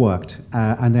 anyway, it worked,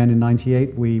 and then in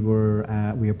 '98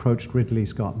 we approached Ridley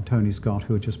Scott and Tony Scott,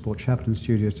 who had just bought Shepperton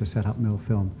Studios, to set up Mill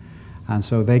Film, and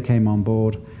so they came on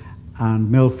board.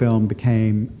 And Mill Film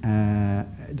became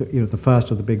the first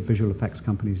of the big visual effects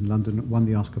companies in London, won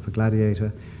the Oscar for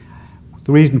Gladiator.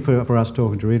 The reason for us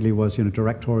talking to Ridley was,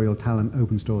 directorial talent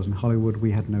opens doors in Hollywood.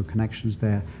 We had no connections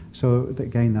there. So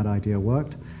again, that idea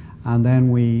worked. And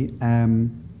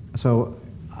then so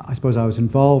I suppose I was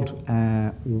involved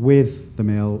with the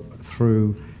Mill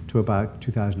through to about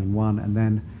 2001. And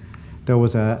then there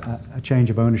was a change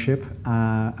of ownership.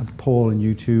 Paul and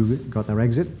U2 got their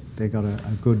exit. They got a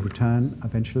good return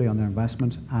eventually on their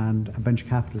investment, and a venture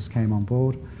capitalist came on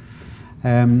board.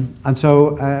 And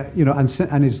so,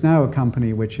 and it's now a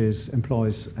company which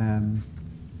employs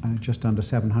just under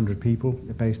 700 people,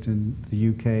 based in the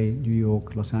UK, New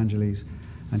York, Los Angeles,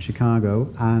 and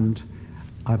Chicago. And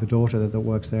I have a daughter that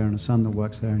works there and a son that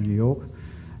works there in New York.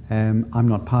 I'm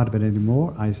not part of it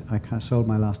anymore. I sold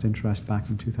my last interest back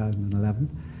in 2011.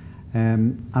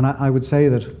 And I would say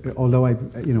that, although I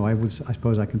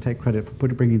suppose I can take credit for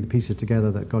bringing the pieces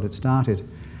together that got it started,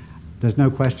 there's no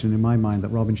question in my mind that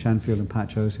Robin Shenfield and Pat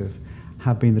Joseph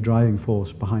have been the driving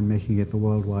force behind making it the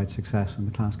worldwide success and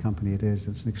the class company it is.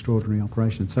 It's an extraordinary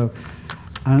operation. So,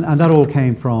 and that all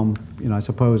came from, I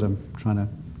suppose I'm trying to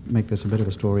make this a bit of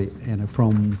a story,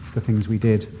 from the things we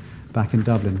did back in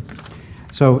Dublin.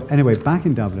 So anyway, back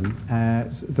in Dublin,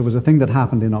 there was a thing that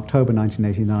happened in October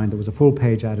 1989. There was a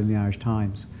full-page ad in the Irish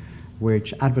Times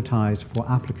which advertised for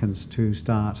applicants to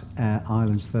start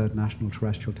Ireland's third national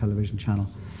terrestrial television channel.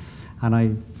 And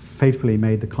I faithfully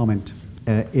made the comment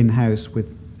in-house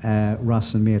with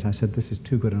Russ and Miat. I said, this is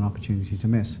too good an opportunity to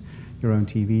miss, your own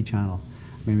TV channel.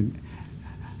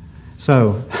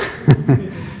 So,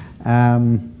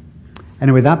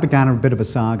 anyway, that began a bit of a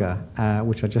saga,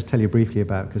 which I'll just tell you briefly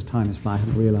about because time is flying, I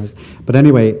haven't realised. But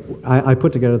anyway, I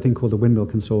put together a thing called the Windmill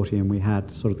Consortium. We had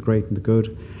sort of the great and the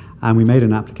good, and we made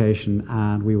an application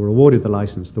and we were awarded the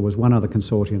licence. There was one other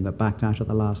consortium that backed out at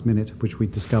the last minute, which we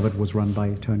discovered was run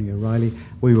by Tony O'Reilly.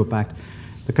 We were backed.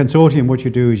 The consortium, what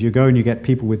you do is you go and you get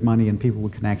people with money and people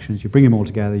with connections, you bring them all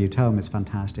together, you tell them it's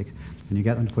fantastic, and you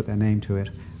get them to put their name to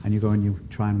it, and you go and you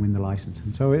try and win the licence.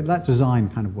 And so that design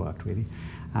kind of worked, really.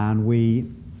 And we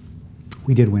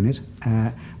did win it.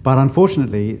 But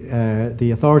unfortunately, the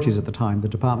authorities at the time, the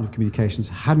Department of Communications,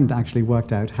 hadn't actually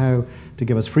worked out how to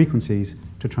give us frequencies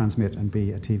to transmit and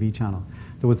be a TV channel.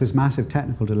 There was this massive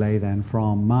technical delay then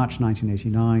from March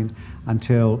 1989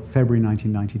 until February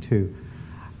 1992.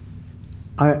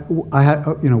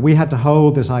 We had to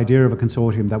hold this idea of a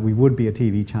consortium that we would be a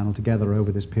TV channel together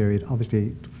over this period.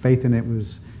 Obviously, faith in it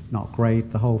was not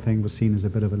great. The whole thing was seen as a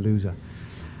bit of a loser.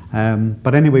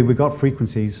 But anyway, we got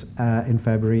frequencies in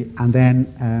February, and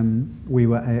then we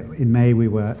were in May.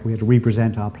 We had to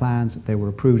represent our plans. They were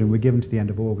approved, and we were given to the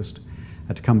end of August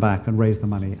to come back and raise the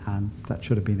money, and that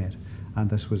should have been it. And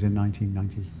this was in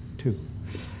 1992.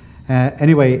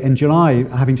 Anyway, in July,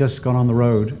 having just gone on the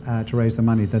road to raise the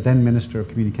money, the then Minister of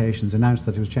Communications announced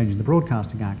that he was changing the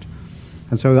Broadcasting Act.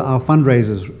 And so our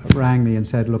fundraisers rang me and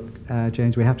said, look,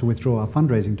 James, we have to withdraw our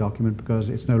fundraising document because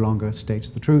it no longer states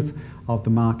the truth of the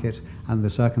market and the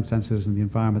circumstances and the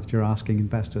environment that you're asking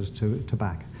investors to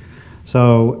back.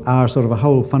 So our sort of a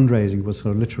whole fundraising was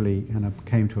sort of literally kind of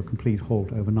came to a complete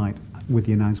halt overnight with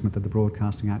the announcement that the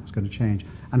Broadcasting Act was going to change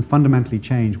and fundamentally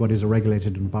change what is a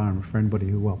regulated environment for anybody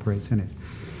who operates in it.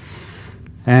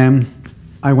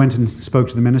 I went and spoke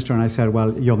to the minister and I said,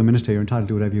 well, you're the minister, you're entitled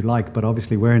to do whatever you like, but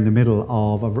obviously we're in the middle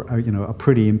of a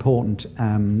pretty important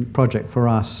project for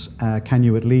us. Can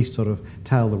you at least sort of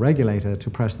tell the regulator to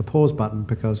press the pause button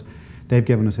because they've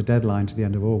given us a deadline to the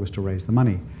end of August to raise the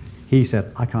money? He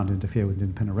said, I can't interfere with an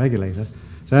independent regulator.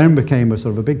 So then became a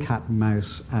sort of a big cat and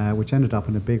mouse, which ended up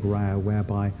in a big row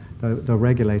whereby the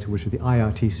regulator, which is the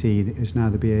IRTC, is now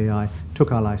the BAI,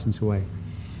 took our license away.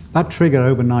 That triggered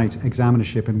overnight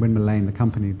examinership in Windmill Lane, the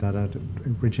company that I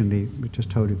originally just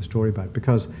told you the story about,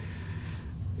 because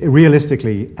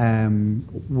realistically,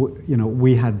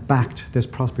 we had backed this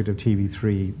prospect of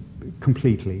TV3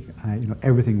 completely.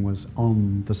 Everything was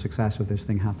on the success of this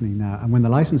thing happening now. And when the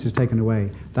license is taken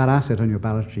away, that asset on your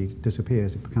balance sheet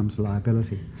disappears. It becomes a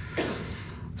liability.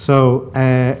 So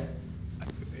that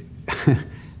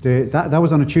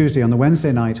was on a Tuesday. On the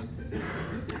Wednesday night,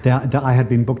 I had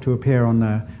been booked to appear on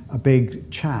a big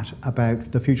chat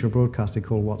about the future of broadcasting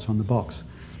called What's on the Box.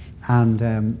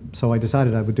 And so I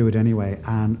decided I would do it anyway,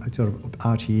 and sort of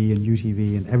RTE and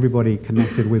UTV and everybody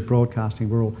connected with broadcasting.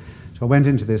 So I went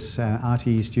into this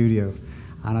RTE studio,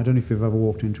 and I don't know if you've ever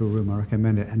walked into a room, I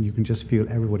recommend it, and you can just feel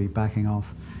everybody backing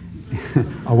off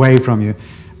away from you,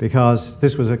 because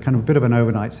this was a kind of bit of an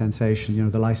overnight sensation,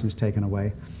 the license taken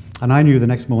away. And I knew the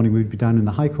next morning we'd be down in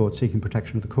the High Court seeking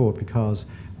protection of the court, because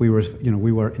we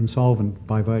were insolvent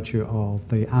by virtue of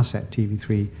the asset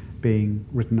TV3 being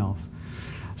written off.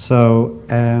 So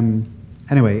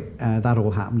anyway, that all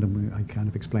happened, and I kind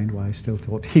of explained why I still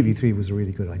thought TV3 was a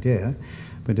really good idea,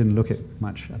 but didn't look at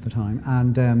much at the time,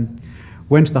 and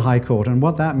went to the High Court. And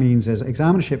what that means is,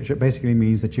 examinership basically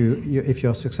means that if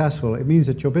you're successful, it means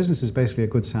that your business is basically a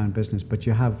good, sound business, but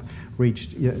you have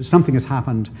reached, something has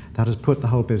happened that has put the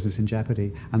whole business in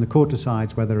jeopardy, and the court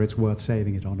decides whether it's worth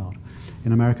saving it or not.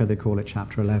 In America, they call it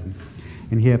Chapter 11.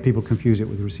 In here, people confuse it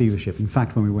with receivership. In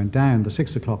fact, when we went down, the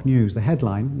 6 o'clock news, the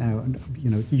headline, now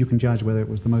you can judge whether it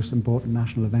was the most important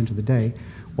national event of the day,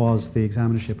 was the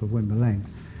examinership of Windmill Lane.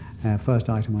 First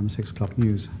item on the 6 o'clock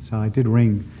news. So I did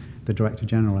ring the Director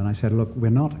General and I said, look,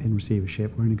 we're not in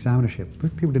receivership, we're in examinership.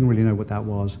 But people didn't really know what that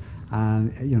was,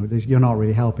 and you're not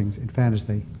really helping. In fairness,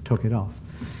 they took it off.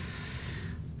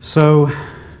 So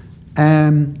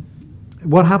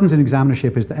what happens in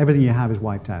examinership is that everything you have is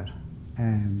wiped out.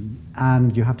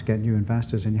 And you have to get new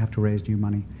investors and you have to raise new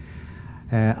money.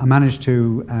 I managed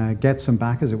to get some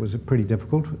backers. It was pretty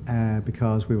difficult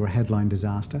because we were a headline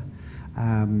disaster,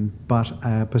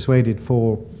 but persuaded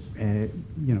four,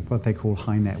 what they call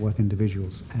high net worth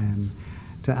individuals.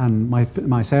 And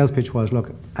my sales pitch was,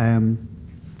 look, I'm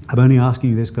only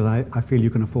asking you this because I feel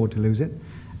you can afford to lose it,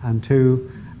 and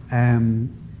two,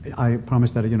 I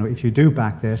promise that if you do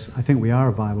back this, I think we are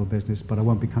a viable business, but I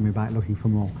won't be coming back looking for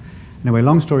more. Anyway,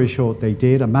 long story short, they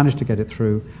did. I managed to get it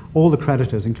through. All the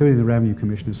creditors, including the revenue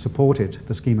commissioners, supported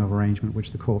the scheme of arrangement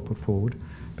which the court put forward,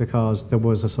 because there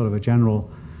was a sort of a general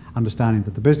understanding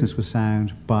that the business was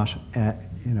sound, but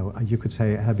you could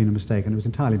say it had been a mistake, and it was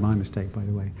entirely my mistake, by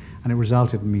the way. And it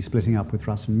resulted in me splitting up with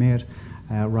Russ and Meert.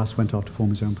 Russ went off to form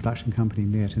his own production company,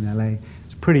 Meert in LA.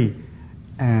 It's a pretty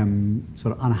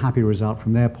sort of unhappy result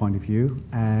from their point of view.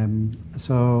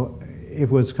 So it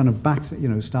was kind of back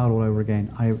to, start all over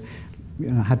again. I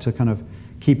had to kind of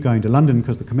keep going to London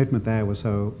because the commitment there was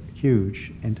so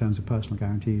huge in terms of personal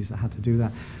guarantees. I had to do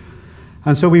that.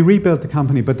 And so we rebuilt the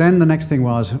company. But then the next thing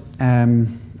was we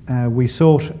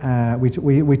took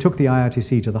the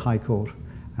IRTC to the High Court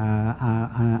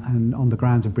and on the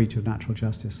grounds of breach of natural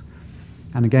justice.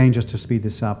 And again, just to speed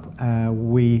this up,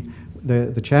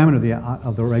 the chairman of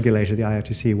the regulator, the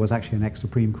IRTC, was actually an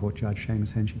ex-Supreme Court judge,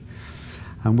 Seamus Henchy.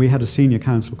 And we had a senior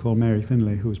counsel called Mary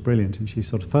Finlay, who was brilliant, and she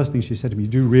sort of, first thing she said to me, you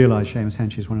do realise Seamus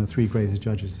Henchy is one of the 3 greatest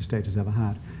judges the state has ever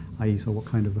had, i.e. so what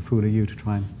kind of a fool are you to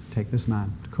try and take this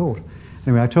man to court?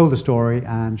 Anyway, I told the story,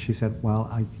 and she said, well,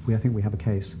 I think we have a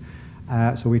case.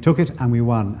 So we took it and we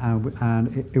won,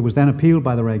 and it was then appealed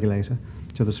by the regulator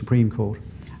to the Supreme Court,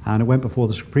 and it went before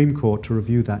the Supreme Court to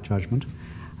review that judgment,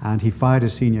 and he fired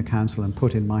his senior counsel and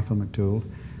put in Michael McDowell,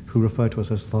 who referred to us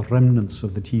as the remnants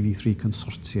of the TV3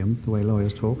 consortium, the way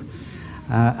lawyers talk.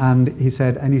 And he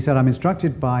said, I'm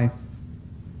instructed by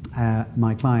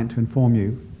my client to inform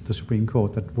you, the Supreme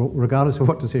Court, that regardless of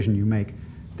what decision you make,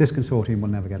 this consortium will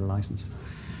never get a license.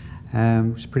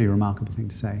 Which is a pretty remarkable thing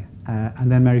to say.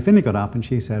 And then Mary Finlay got up and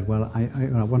she said, well, I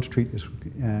want to treat this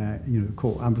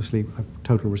court, obviously,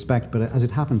 total respect, but as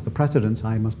it happens, the precedents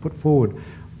I must put forward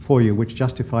for you, which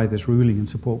justify this ruling and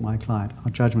support my client,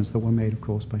 are judgments that were made, of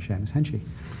course, by Seamus Henchy.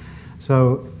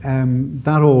 So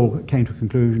that all came to a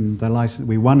conclusion. The license,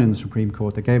 we won in the Supreme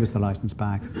Court. They gave us the license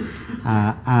back,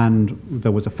 and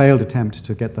there was a failed attempt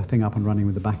to get the thing up and running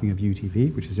with the backing of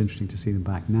UTV, which is interesting to see them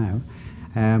back now.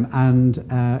 And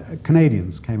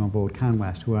Canadians came on board,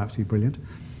 CanWest, who were absolutely brilliant,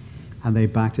 and they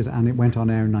backed it, and it went on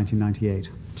air in 1998.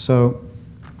 So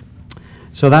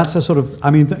that's a sort of,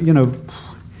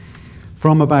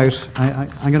 from about,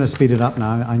 I'm going to speed it up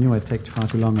now. I knew I'd take far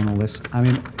too long on all this.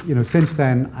 Since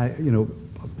then,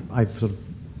 I've sort of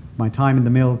my time in the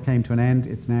mill came to an end.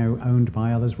 It's now owned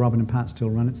by others. Robin and Pat still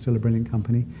run it, still a brilliant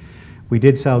company. We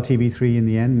did sell TV3 in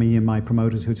the end, me and my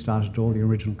promoters who'd started all the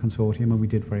original consortium, and we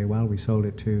did very well. We sold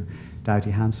it to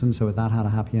Doughty Hanson, so that had a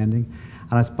happy ending.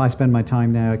 And I spend my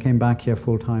time now, I came back here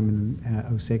full time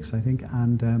in 06, I think,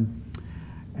 and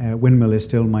Windmill is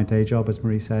still my day job, as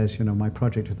Marie says. You know, my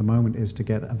project at the moment is to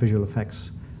get a visual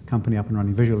effects company up and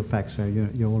running. Visual effects,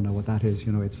 you all know what that is.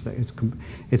 You know,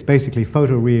 it's basically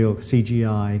photoreal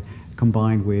CGI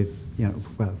combined with, you know,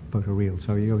 well, photoreal.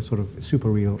 So you go sort of super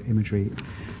real imagery,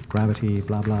 gravity,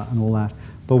 blah blah, and all that.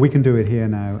 But we can do it here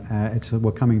now.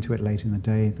 We're coming to it late in the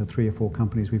day. The 3 or 4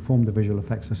 companies. We formed the Visual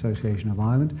Effects Association of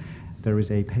Ireland. There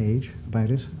is a page about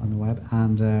it on the web,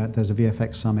 and there's a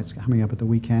VFX summit coming up at the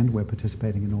weekend. We're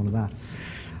participating in all of that,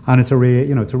 and it's a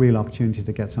real opportunity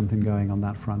to get something going on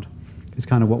that front. It's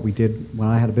kind of what we did when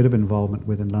I had a bit of involvement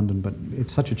with in London, but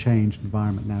it's such a changed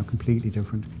environment now, completely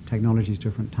different. Technology is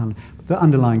different, talent, but the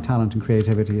underlying talent and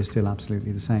creativity is still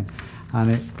absolutely the same,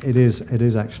 and it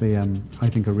is actually I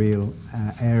think a real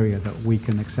area that we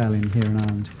can excel in here in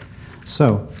Ireland.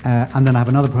 So, and then I have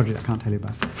another project I can't tell you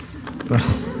about.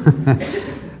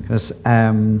 Because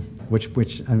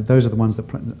those are the ones that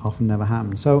often never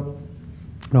happen. So,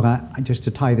 look, just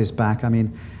to tie this back, I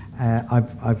mean,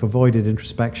 I've avoided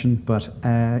introspection, but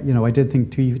you know, I did think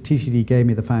TCD gave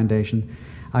me the foundation.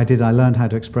 I learned how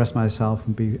to express myself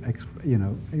and be, you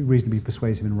know, reasonably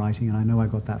persuasive in writing, and I know I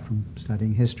got that from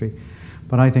studying history.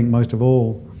 But I think most of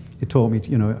all, it taught me,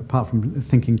 you know, apart from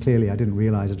thinking clearly, I didn't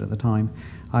realize it at the time.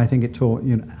 I think it taught,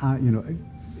 you know.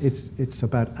 It's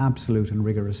about absolute and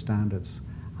rigorous standards,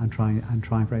 and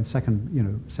trying for it.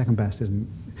 Second best isn't,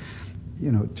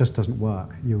 you know, just doesn't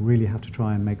work. You really have to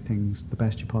try and make things the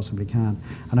best you possibly can.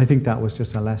 And I think that was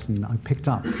just a lesson I picked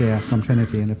up here from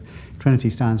Trinity. And if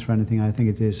Trinity stands for anything, I think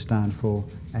it is stand for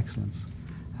excellence,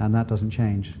 and that doesn't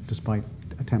change despite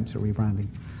attempts at rebranding.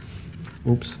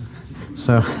 Oops.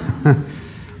 So.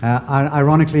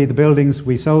 Ironically, the buildings,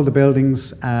 we sold the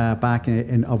buildings back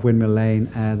of Windmill Lane.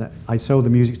 I sold the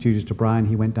music studios to Brian.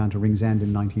 He went down to Ringsend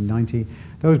in 1990.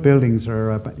 Those buildings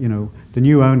are, you know, the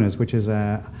new owners, which is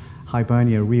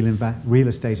Hibernia Real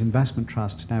Estate Investment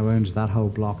Trust, now owns that whole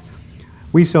block.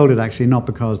 We sold it actually not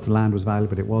because the land was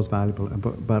valuable, it was valuable,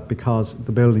 but because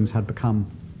the buildings had become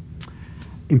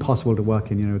impossible to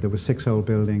work in. You know, there were 6 old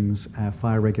buildings,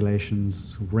 fire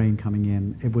regulations, rain coming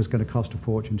in. It was going to cost a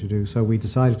fortune to do. So we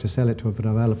decided to sell it to a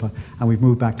developer, and we've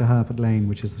moved back to Herpet Lane,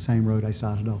 which is the same road I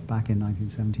started off back in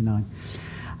 1979.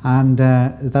 And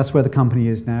that's where the company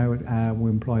is now. We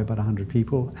employ about 100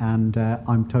 people, and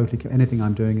I'm totally, anything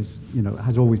I'm doing is, you know,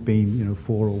 has always been, you know,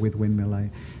 for or with Windmill.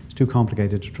 It's too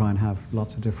complicated to try and have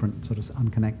lots of different sort of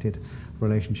unconnected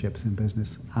relationships in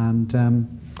business. And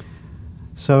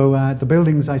so the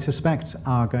buildings, I suspect,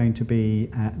 are going to be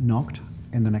knocked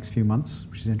in the next few months,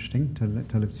 which is interesting to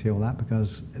live to see all that,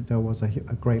 because there was a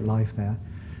great life there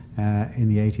in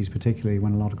the 80s, particularly,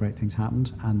 when a lot of great things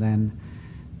happened.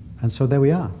 And so there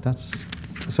we are.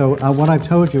 So what I've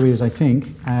told you is, I think,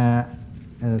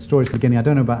 stories from the beginning. I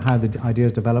don't know about how the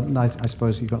ideas developed. I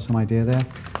suppose you've got some idea there.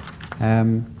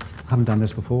 I haven't done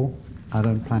this before. I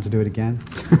don't plan to do it again.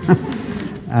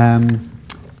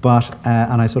 But,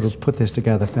 and I sort of put this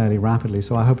together fairly rapidly,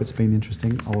 so I hope it's been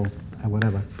interesting or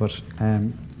whatever. But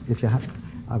if you have,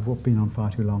 I've been on far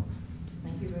too long.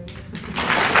 Thank you very much.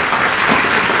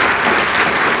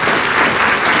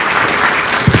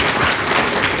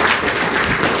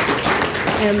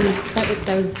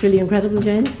 That was really incredible,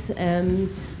 James. And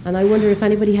I wonder if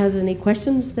anybody has any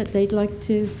questions that they'd like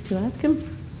to ask him.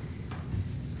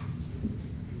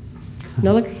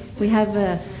 No, look, we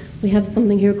have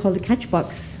something here called a catch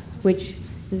box, which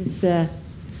is, I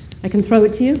can throw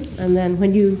it to you, and then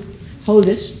when you hold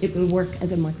it, it will work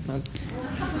as a microphone.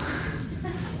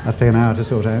 That's taken an hour to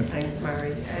sort out. Thanks,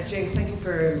 Mary. James, thank you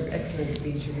for an excellent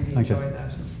speech. I really enjoyed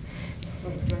that.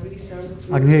 Oh, do I really sound this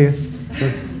weird? I can hear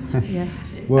you. Yeah.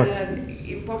 Works.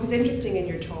 What was interesting in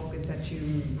your talk is that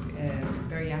you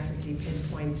very accurately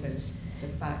pinpointed the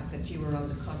fact that you were on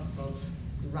the cusp of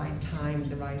the right time,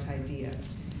 the right idea.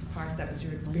 Part of that was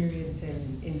your experience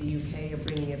in the UK of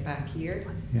bringing it back here.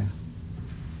 Yeah.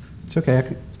 It's okay,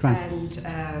 it's grand.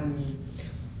 And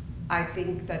I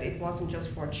think that it wasn't just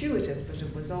fortuitous, but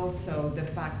it was also the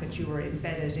fact that you were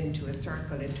embedded into a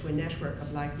circle, into a network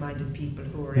of like-minded people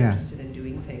who were interested in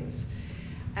doing things.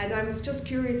 And I was just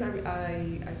curious,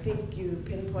 I think you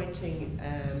pinpointing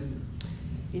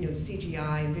you know,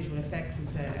 CGI and visual effects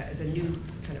as a new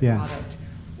kind of product.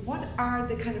 What are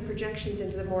the kind of projections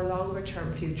into the more longer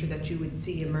term future that you would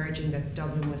see emerging that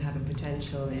Dublin would have a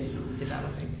potential in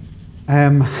developing?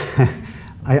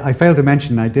 I failed to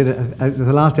mention, I did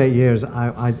the last 8 years,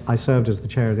 I served as the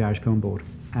chair of the Irish Film Board,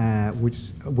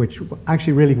 which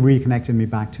actually really reconnected me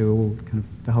back to kind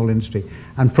of the whole industry.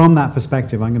 And from that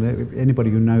perspective,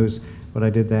 anybody who knows what I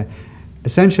did there,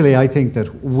 essentially I think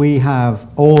that we have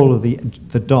all of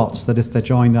the dots that if they're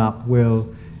joined up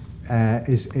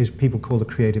is people call the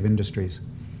creative industries.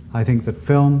 I think that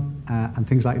film and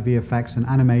things like VFX and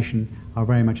animation are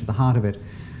very much at the heart of it.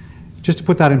 Just to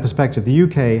put that in perspective, the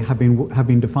UK have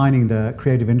been defining the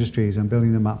creative industries and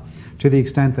building them up to the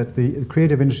extent that the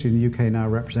creative industry in the UK now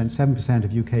represents 7%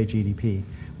 of UK GDP,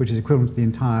 which is equivalent to the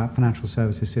entire financial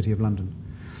services city of London.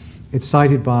 It's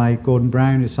cited by Gordon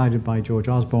Brown, it's cited by George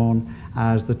Osborne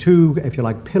as the two, if you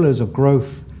like, pillars of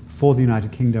growth for the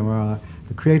United Kingdom are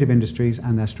the creative industries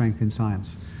and their strength in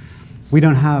science. We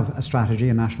don't have a strategy,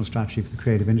 a national strategy for the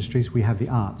creative industries. We have the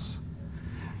arts,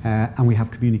 and we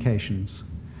have communications.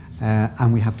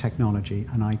 And we have technology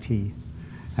and IT.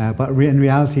 But in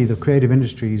reality, the creative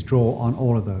industries draw on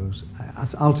all of those.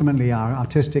 Ultimately, our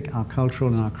artistic, our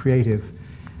cultural, and our creative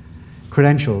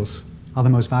credentials are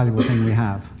the most valuable thing we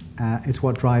have. It's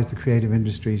what drives the creative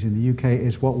industries in the UK.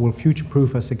 It's what will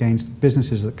future-proof us against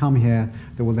businesses that come here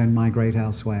that will then migrate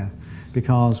elsewhere.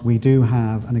 Because we do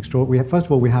have an extraordinary... First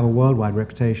of all, we have a worldwide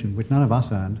reputation, which none of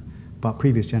us earned, but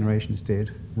previous generations did,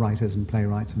 writers and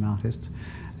playwrights and artists.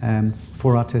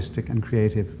 For artistic and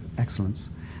creative excellence.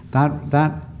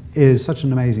 That is such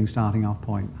an amazing starting off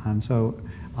point. And so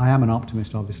I am an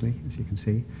optimist, obviously, as you can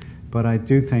see, but I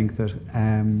do think that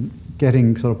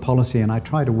getting sort of policy, and I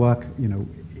try to work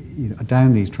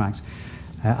down these tracks,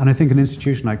 and I think an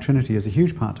institution like Trinity has a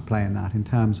huge part to play in that in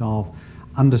terms of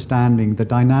understanding the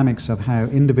dynamics of how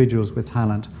individuals with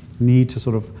talent need to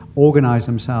sort of organize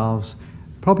themselves,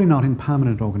 probably not in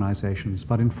permanent organizations,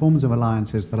 but in forms of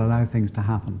alliances that allow things to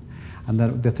happen. And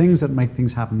that the things that make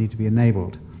things happen need to be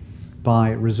enabled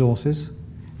by resources.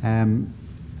 I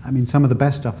mean, some of the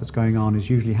best stuff that's going on is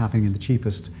usually happening in the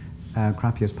cheapest,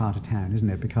 crappiest part of town, isn't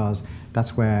it? Because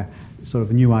that's where sort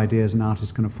of new ideas and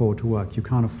artists can afford to work. You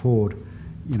can't afford,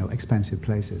 expensive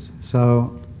places.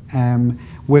 So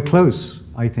we're close,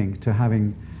 I think, to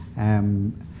having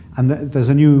and there's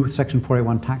a new Section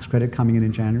 481 tax credit coming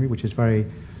in January, which is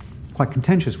quite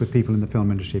contentious with people in the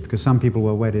film industry because some people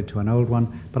were wedded to an old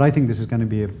one. But I think this is going to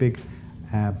be a big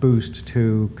boost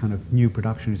to kind of new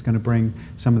production. It's going to bring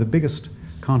some of the biggest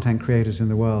content creators in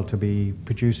the world to be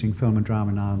producing film and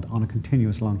drama in Ireland on a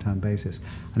continuous long-term basis.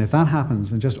 And if that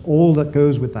happens, and just all that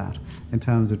goes with that in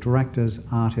terms of directors,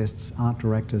 artists, art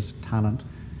directors, talent,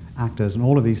 actors, and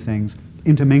all of these things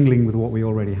intermingling with what we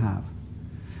already have.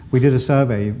 We did a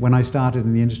survey. When I started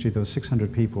in the industry, there were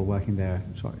 600 people working there.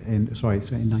 In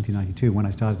 1992, when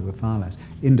I started, there were far less,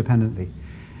 independently.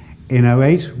 In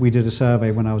 2008, we did a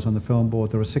survey when I was on the film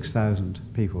board. There were 6,000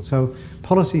 people. So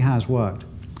policy has worked.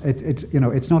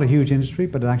 It's not a huge industry,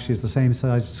 but it actually is the same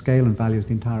size, scale, and value as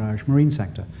the entire Irish marine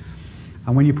sector.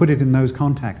 And when you put it in those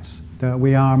contexts,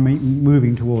 we are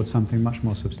moving towards something much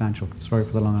more substantial. Sorry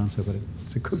for the long answer, but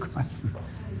it's a good question.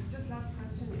 Just last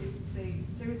question is,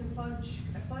 there is a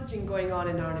fudging going on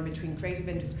in Ireland between creative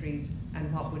industries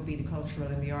and what would be the cultural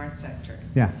and the arts sector.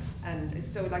 Yeah. And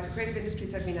so like the creative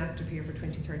industries have been active here for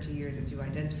 20, 30 years, as you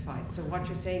identified. So what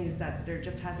you're saying is that there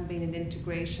just hasn't been an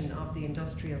integration of the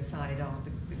industrial side of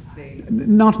the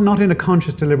Not in a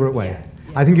conscious, deliberate way. Yeah,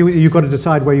 yeah. I think you've got to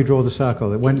decide where you draw the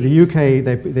circle. When the UK,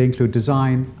 they include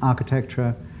design,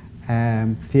 architecture,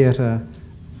 theatre,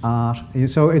 art.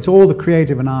 So it's all the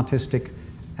creative and artistic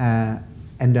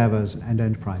endeavours and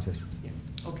enterprises. Yeah.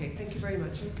 Okay, thank you very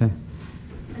much. Okay.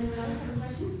 Anyone else have a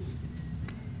question?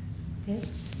 Okay. Do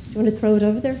you want to throw it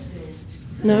over there?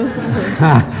 No?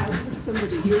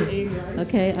 Somebody, you're Amy, right?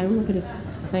 Okay, I'm looking at.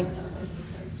 Thanks.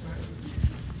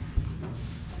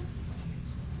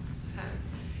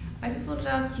 I just wanted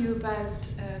to ask you about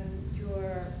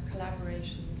your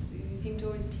collaborations, because you seem to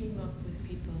always team up with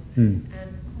people. And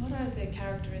what are the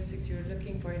characteristics you're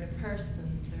looking for in a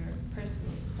person, or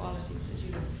personal qualities that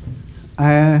you look for?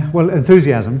 Well,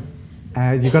 enthusiasm.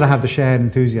 You've got to have the shared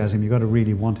enthusiasm. You've got to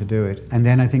really want to do it. And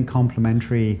then I think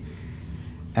complementary.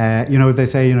 They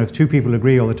say, if two people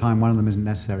agree all the time, one of them isn't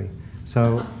necessary.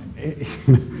 So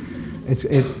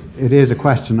it is a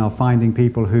question of finding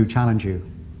people who challenge you.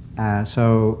 And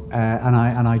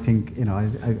I think, I know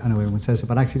everyone says it,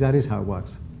 but actually that is how it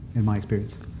works, in my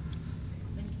experience.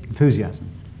 Enthusiasm.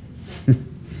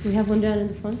 We have one down in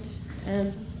the front.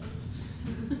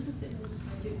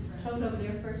 Throw it over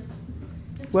there first.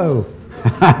 Whoa.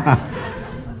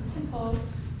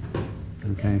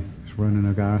 Okay. It's Ronan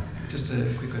O'Gara. Just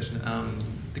a quick question.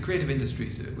 The creative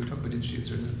industries, we're talking about industries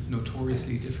that are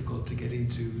notoriously difficult to get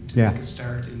into, to make a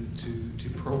start, to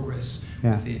progress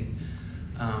within.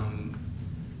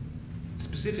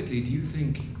 Specifically, do you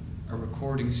think a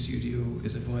recording studio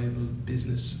is a viable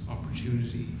business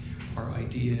opportunity or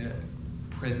idea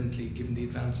presently, given the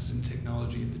advances in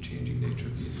technology and the changing nature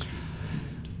of the industry?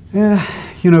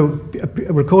 You know,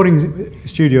 a recording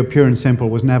studio, pure and simple,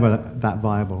 was never that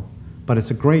viable, but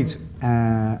it's a great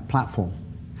platform.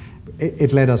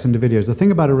 It led us into videos. The thing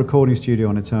about a recording studio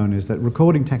on its own is that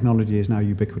recording technology is now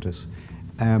ubiquitous.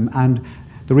 And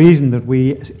the reason that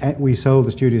we sold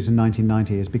the studios in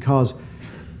 1990 is because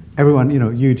everyone, you know,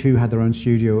 U2 had their own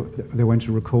studio. They went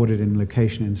to record it in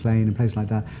location in Slane and places like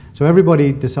that. So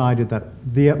everybody decided that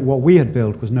what we had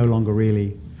built was no longer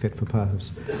really fit for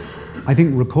purpose. I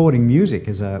think recording music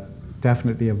is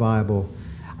definitely a viable,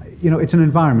 you know, it's an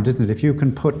environment, isn't it? If you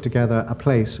can put together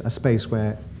a space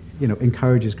where, you know,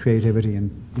 encourages creativity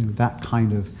and, you know, that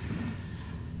kind of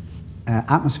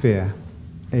atmosphere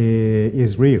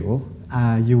is real,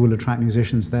 you will attract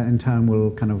musicians that in turn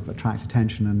will kind of attract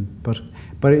attention. But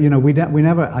you know, we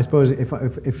never, I suppose,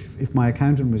 if my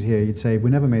accountant was here, he'd say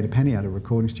we never made a penny out of a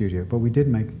recording studio, but we did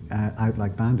make out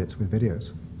like bandits with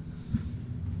videos.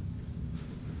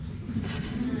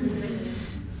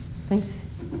 Thanks.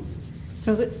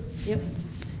 So good. Yep.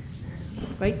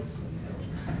 Right.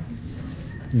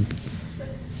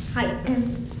 Hi,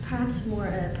 perhaps more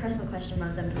a personal question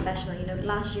rather than professional. You know,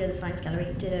 last year the Science Gallery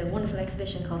did a wonderful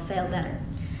exhibition called Fail Better,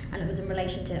 and it was in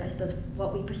relation to, I suppose,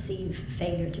 what we perceive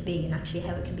failure to be and actually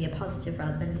how it can be a positive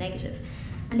rather than a negative.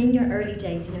 And in your early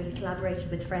days, you know, you collaborated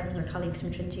with friends or colleagues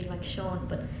from Trinity like Sean,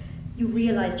 but you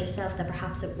realised yourself that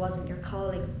perhaps it wasn't your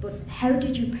calling. But how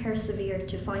did you persevere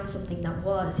to find something that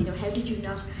was? You know, how did you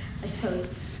not, I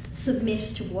suppose, submit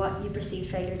to what you perceived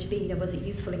failure to be? You know, was it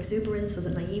youthful exuberance? Was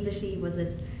it naivety? Was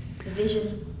it a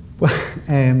vision? Well,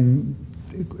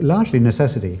 largely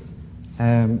necessity,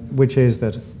 which is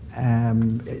that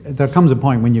there comes a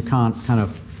point when you can't kind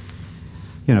of,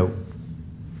 you know,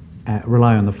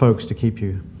 rely on the folks to keep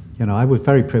you. You know, I was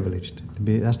very privileged.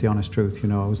 That's the honest truth. You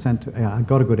know, I was sent to, I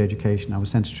got a good education. I was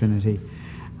sent to Trinity,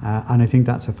 and I think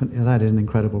that is an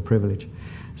incredible privilege.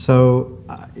 So,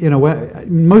 you know,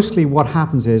 mostly what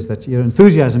happens is that your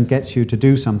enthusiasm gets you to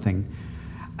do something,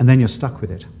 and then you're stuck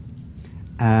with it.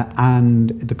 And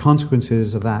the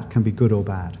consequences of that can be good or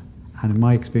bad. And in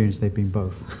my experience, they've been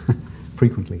both,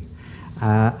 frequently.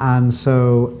 And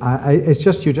so it's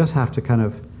just, you just have to kind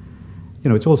of, you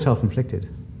know, it's all self-inflicted.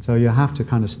 So you have to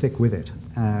kind of stick with it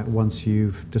once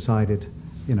you've decided,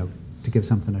 you know, to give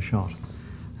something a shot.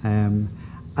 And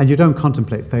you don't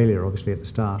contemplate failure, obviously, at the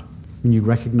start. When you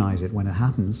recognize it when it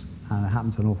happens, and it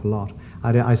happens an awful lot.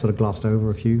 I sort of glossed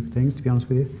over a few things, to be honest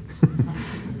with you.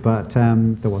 But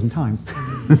there wasn't time.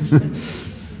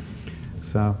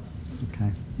 So,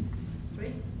 okay.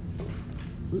 Great.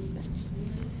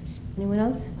 Anyone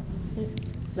else?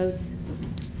 Loads.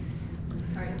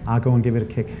 I'll go and give it a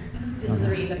kick. This is a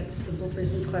really simple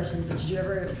person's question, but did you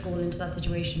ever fall into that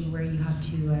situation where you had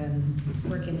to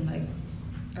work in like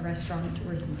a restaurant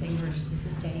or something, or just to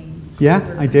sustain?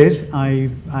 Yeah, I did. I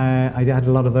had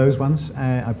a lot of those once.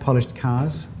 I polished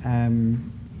cars,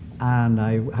 and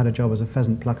I had a job as a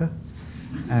pheasant plucker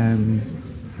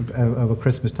over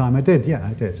Christmas time. I did.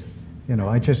 You know,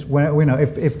 I just, you know,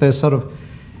 if there's sort of,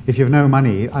 if you have no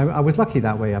money, I was lucky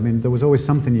that way. I mean, there was always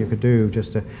something you could do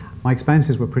just to, my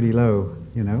expenses were pretty low,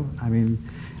 you know. I mean,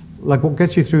 like what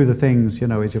gets you through the things, you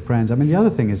know, is your friends. I mean, the other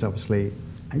thing is obviously,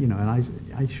 you know, and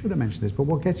I should have mentioned this, but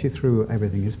what gets you through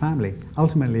everything is family.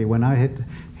 Ultimately, when I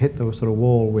hit the sort of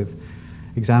wall with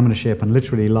examinership and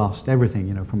literally lost everything,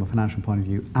 you know, from a financial point of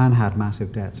view, and had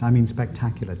massive debts, I mean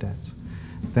spectacular debts,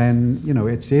 then, you know,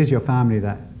 it is your family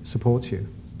that supports you.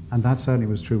 And that certainly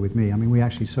was true with me. I mean, we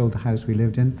actually sold the house we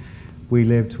lived in. We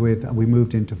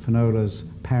moved into Finola's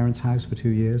parents' house for 2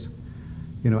 years,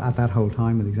 you know, at that whole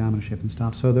time with examinership and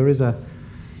stuff. So there is a,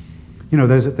 you know,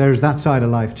 there's that side of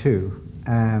life too.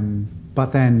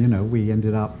 But then, you know, we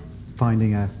ended up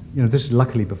finding you know, this is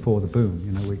luckily before the boom,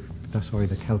 you know,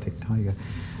 the Celtic tiger.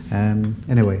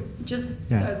 Anyway. Just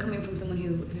coming from someone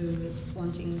who is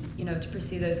wanting, you know, to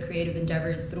pursue those creative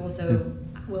endeavours, but also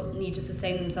will need to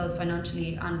sustain themselves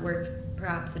financially and work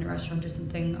perhaps in a restaurant or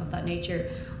something of that nature.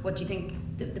 What do you think?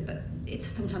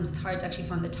 Sometimes it's hard to actually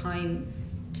find the time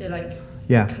to like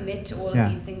commit to all of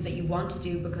these things that you want to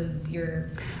do because you're.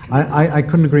 I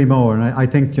couldn't agree more, and I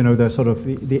think, you know, the sort of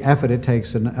the effort it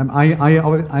takes, and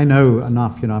I know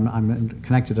enough, you know, I'm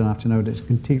connected enough to know that it's a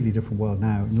completely different world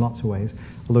now in lots of ways.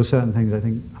 Although certain things I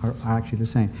think are actually the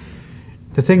same.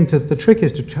 the trick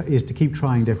is to keep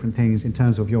trying different things in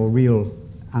terms of your real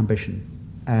ambition.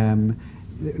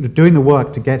 Doing the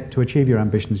work to achieve your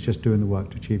ambition is just doing the work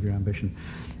to achieve your ambition.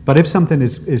 But if something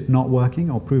is not working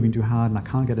or proving too hard and I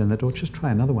can't get in the door, just try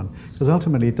another one. Because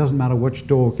ultimately it doesn't matter which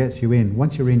door gets you in.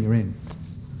 Once you're in, you're in.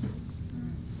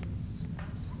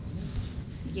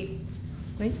 Thank you.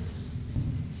 Great.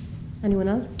 Anyone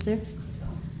else there?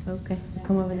 Okay,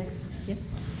 come over next. Yeah.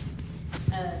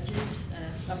 James,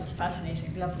 that was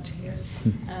fascinating. Lovely to hear.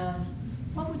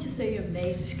 What would you say your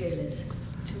main skill is?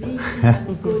 To me, you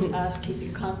sound good at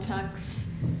keeping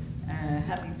contacts,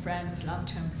 having friends,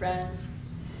 long-term friends.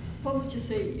 What would you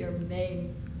say your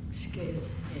main skill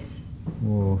is?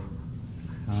 Oh,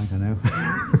 I don't know.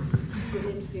 Good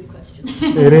interview question.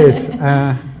 It is.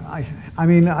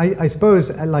 I suppose,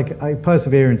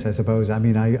 perseverance, I suppose. I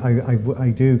mean,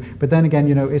 I do. But then again,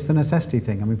 you know, it's the necessity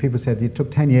thing. I mean, people said it took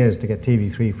 10 years to get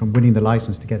TV3 from winning the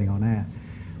license to getting on air.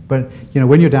 But, you know,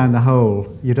 when you're down the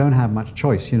hole, you don't have much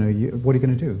choice. You know, what are you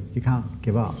going to do? You can't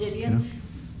give up. Resilience? You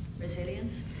know?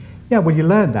 Resilience? Yeah, well, you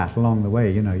learn that along the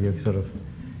way. You know, you sort of...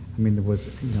 I mean, there was,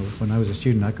 you know, when I was a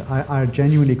student, I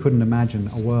genuinely couldn't imagine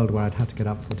a world where I'd have to get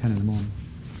up for 10 in the morning.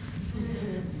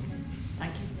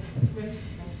 Thank you.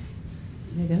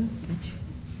 There you go. Gotcha.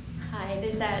 Hi,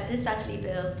 this actually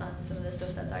builds on some of the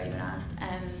stuff that's already been asked.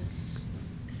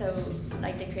 So,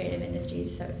 like the creative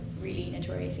industries, so it's really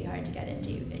notoriously hard to get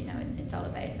into. You know, it's all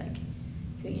about like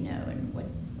who you know and what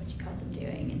you caught them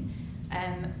doing,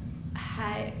 and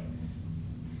how.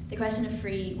 The question of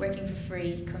working for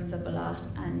free comes up a lot,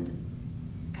 and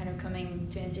kind of coming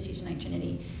to an institution like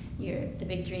Trinity, the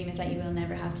big dream is that you will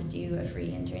never have to do a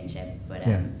free internship, but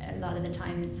a lot of the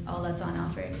time it's all that's on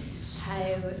offer.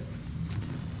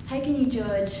 How can you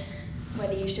judge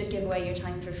whether you should give away your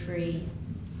time for free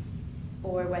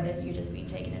or whether you're just being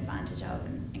taken advantage of,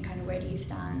 and kind of where do you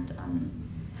stand on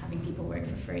having people work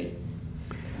for free?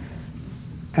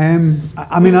 I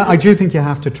mean, I do think you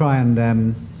have to try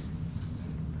and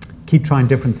keep trying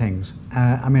different things.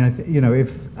 I mean, you know,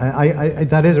 if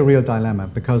that is a real dilemma,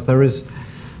 because there is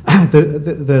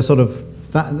the sort of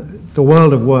the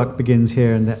world of work begins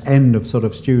here, and the end of sort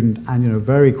of student and, you know,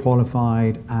 very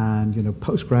qualified and, you know,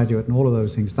 postgraduate and all of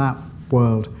those things. That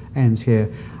world ends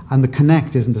here, and the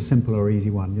connect isn't a simple or easy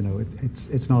one. You know,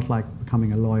 it's not like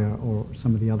becoming a lawyer or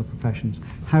some of the other professions.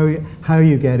 How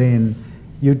you get in.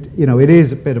 You know, it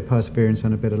is a bit of perseverance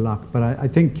and a bit of luck, but I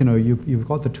think, you know, you've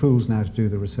got the tools now to do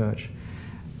the research.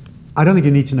 I don't think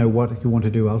you need to know what you want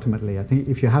to do ultimately. I think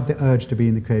if you have the urge to be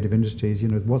in the creative industries, you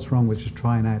know, what's wrong with just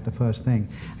trying out the first thing?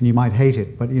 And you might hate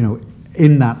it, but, you know,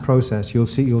 in that process, you'll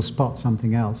spot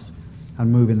something else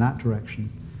and move in that direction.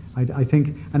 I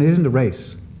think, and it isn't a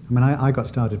race. I mean, I got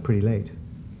started pretty late,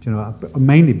 you know,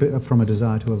 mainly from a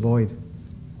desire to avoid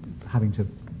having to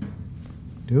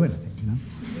do anything, you know.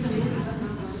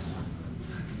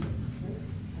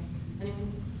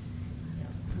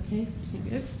 Okay,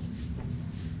 thank you.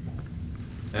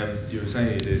 You were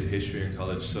saying you did history in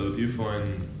college, so do you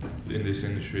find in this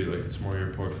industry like it's more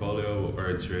your portfolio or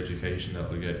it's your education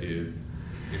that will get you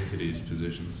into these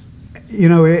positions? You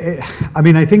know, I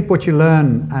mean, I think what you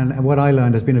learn and what I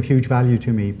learned has been of huge value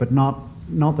to me, but not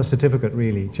the certificate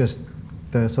really, just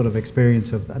the sort of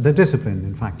experience of the discipline,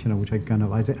 in fact, you know, which I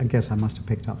guess I must have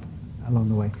picked up along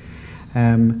the way.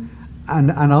 And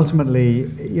ultimately,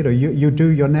 you know,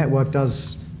 your network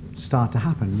does start to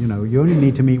happen. You know, you only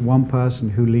need to meet one person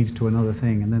who leads to another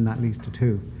thing, and then that leads to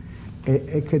two.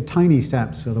 Tiny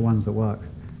steps are the ones that work.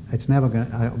 It's never going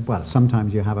to, well,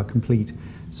 sometimes you have a complete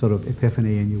sort of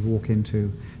epiphany and you walk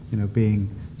into, you know, being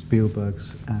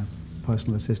Spielberg's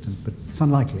personal assistant, but it's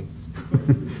unlikely.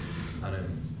 And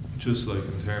just like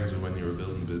in terms of when you were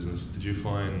building the business, did you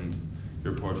find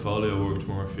your portfolio worked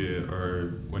more for you,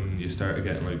 or when you started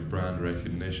getting like brand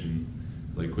recognition,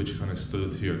 like which kind of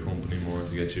stood to your company more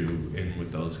to get you in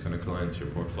with those kind of clients, your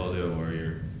portfolio or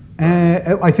your?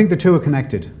 I think the two are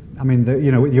connected. I mean,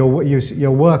 you know,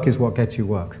 your work is what gets you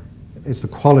work. It's the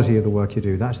quality of the work you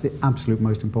do. That's the absolute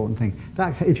most important thing.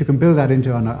 That, if you can build that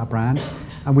into a brand,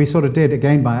 and we sort of did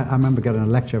again I remember getting a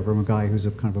lecture from a guy who's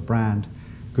a kind of a brand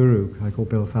guru, I call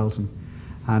Bill Felton,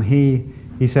 and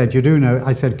he said, you do know,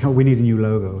 I said, we need a new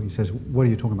logo. He says, what are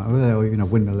you talking about? Oh, you know,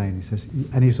 Windmill Lane. He says,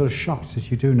 and he's sort of shocked. He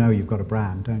says, you do know you've got a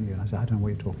brand, don't you? And I said, I don't know what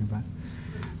you're talking about.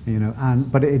 You know,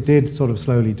 but it did sort of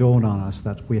slowly dawn on us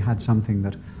that we had something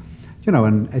that, you know,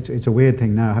 and it's a weird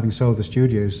thing now, having sold the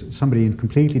studios, somebody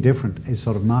completely different is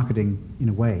sort of marketing, in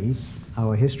a way,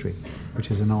 our history, which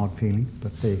is an odd feeling,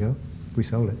 but there you go, we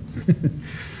sold it.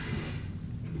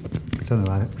 I don't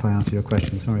know if I answered your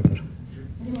question, sorry, but.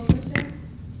 Any more questions?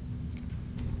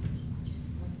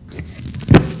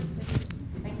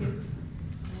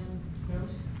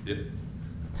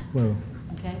 Well.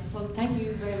 Okay. Well, thank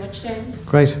you very much, James.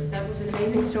 Great. That was an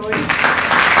amazing story.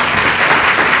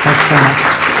 Thanks very much.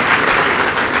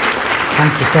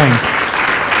 Thanks for staying.